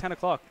 It's like 10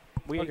 o'clock.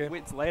 Okay.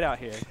 It's late out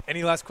here.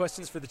 Any last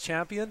questions for the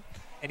champion?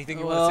 Anything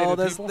you want to say to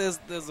the people?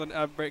 there's an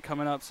ad break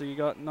coming up, so you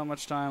got not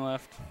much time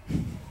left.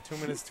 2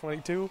 minutes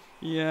 22.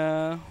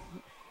 Yeah.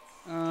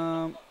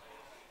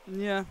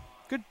 Yeah.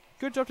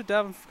 Good job to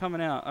Davin for coming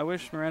out. I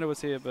wish Miranda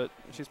was here, but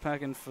she's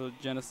packing for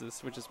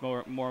Genesis, which is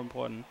more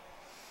important.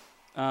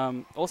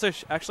 Also,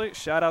 actually,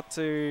 shout out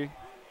to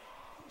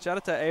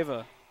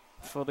Ava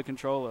for the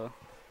controller.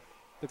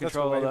 The That's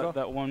controller Ava?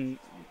 that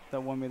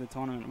won me the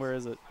tournament. Where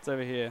is it? It's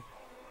over here.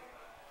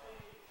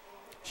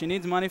 She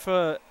needs money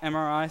for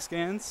MRI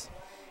scans.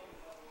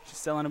 She's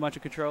selling a bunch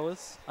of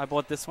controllers. I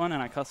bought this one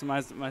and I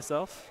customized it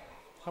myself.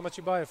 How much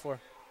you buy it for?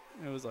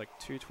 It was like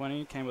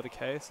 $220. Came with a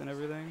case and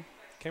everything.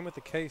 Came with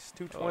the case,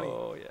 220.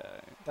 Oh yeah.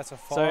 That's a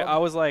fob. So I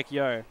was like,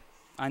 yo,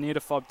 I need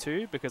a fob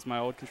 2 because my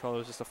old controller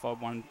was just a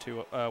fob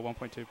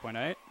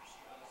 1.2.8.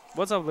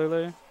 What's up,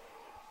 Lulu?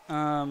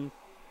 I'm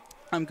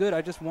good.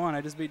 I just won.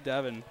 I just beat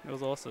Davin. It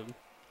was awesome.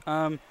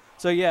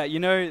 So yeah, you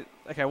know,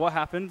 okay, what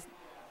happened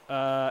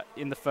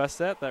in the first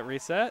set, that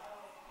reset,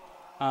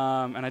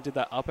 and I did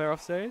that up air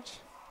off stage?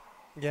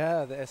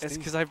 Yeah, the SD. It's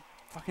because I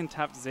fucking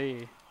tapped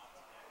Z.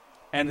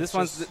 And it's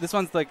this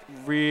one's like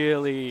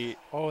really,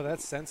 Oh,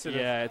 that's sensitive.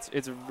 yeah,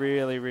 it's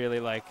really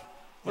like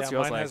What's yeah,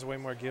 yours mine like? has way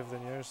more give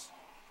than yours.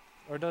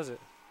 Or does it?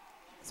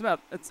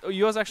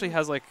 Yours actually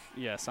has like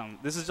some.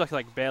 This is just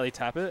like barely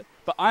tap it,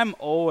 but I'm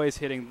always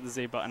hitting the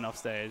Z button off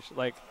stage,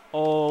 like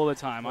all the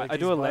time. Like I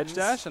do a ledge buttons?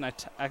 dash and I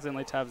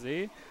accidentally tap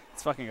Z.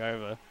 It's fucking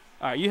over.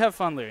 All right, you have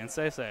fun, Lou, and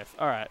stay safe.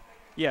 All right,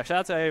 yeah. Shout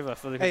out to Ava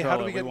for the Hey, controller. how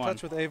do we get in won.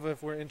 touch with Ava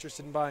if we're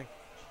interested in buying?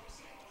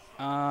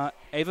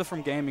 Ava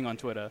from Gaming on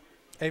Twitter.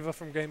 Ava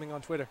from Gaming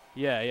on Twitter.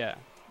 Yeah.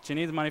 She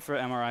needs money for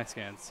MRI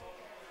scans.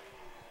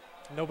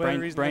 No better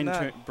reason than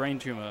that. Brain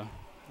tumor.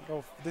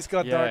 Oh, this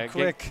got dark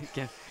quick.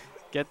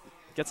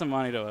 Get some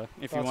money to her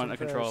if you Thoughts want a and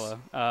prayers.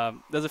 controller.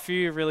 There's a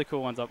few really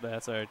cool ones up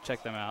there, so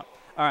check them out.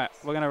 All right,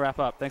 we're going to wrap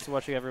up. Thanks for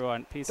watching,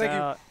 everyone. Peace Thank you.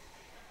 out.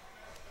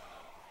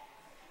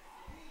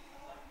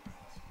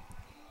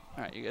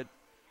 All right, you good?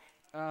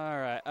 All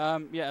right.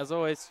 Yeah, as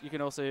always, you can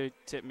also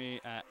tip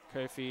me at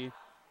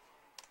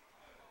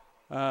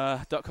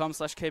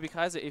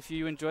Ko-fi.com/KBKaiza if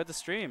you enjoyed the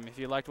stream. If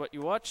you liked what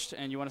you watched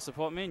and you want to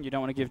support me and you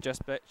don't want to give Jeff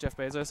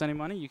Bezos any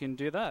money, you can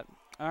do that.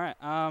 All right.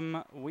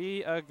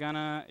 We are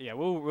gonna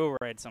we'll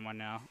raid someone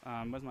now.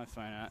 Where's my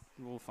phone at?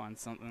 We'll find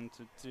something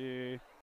to do.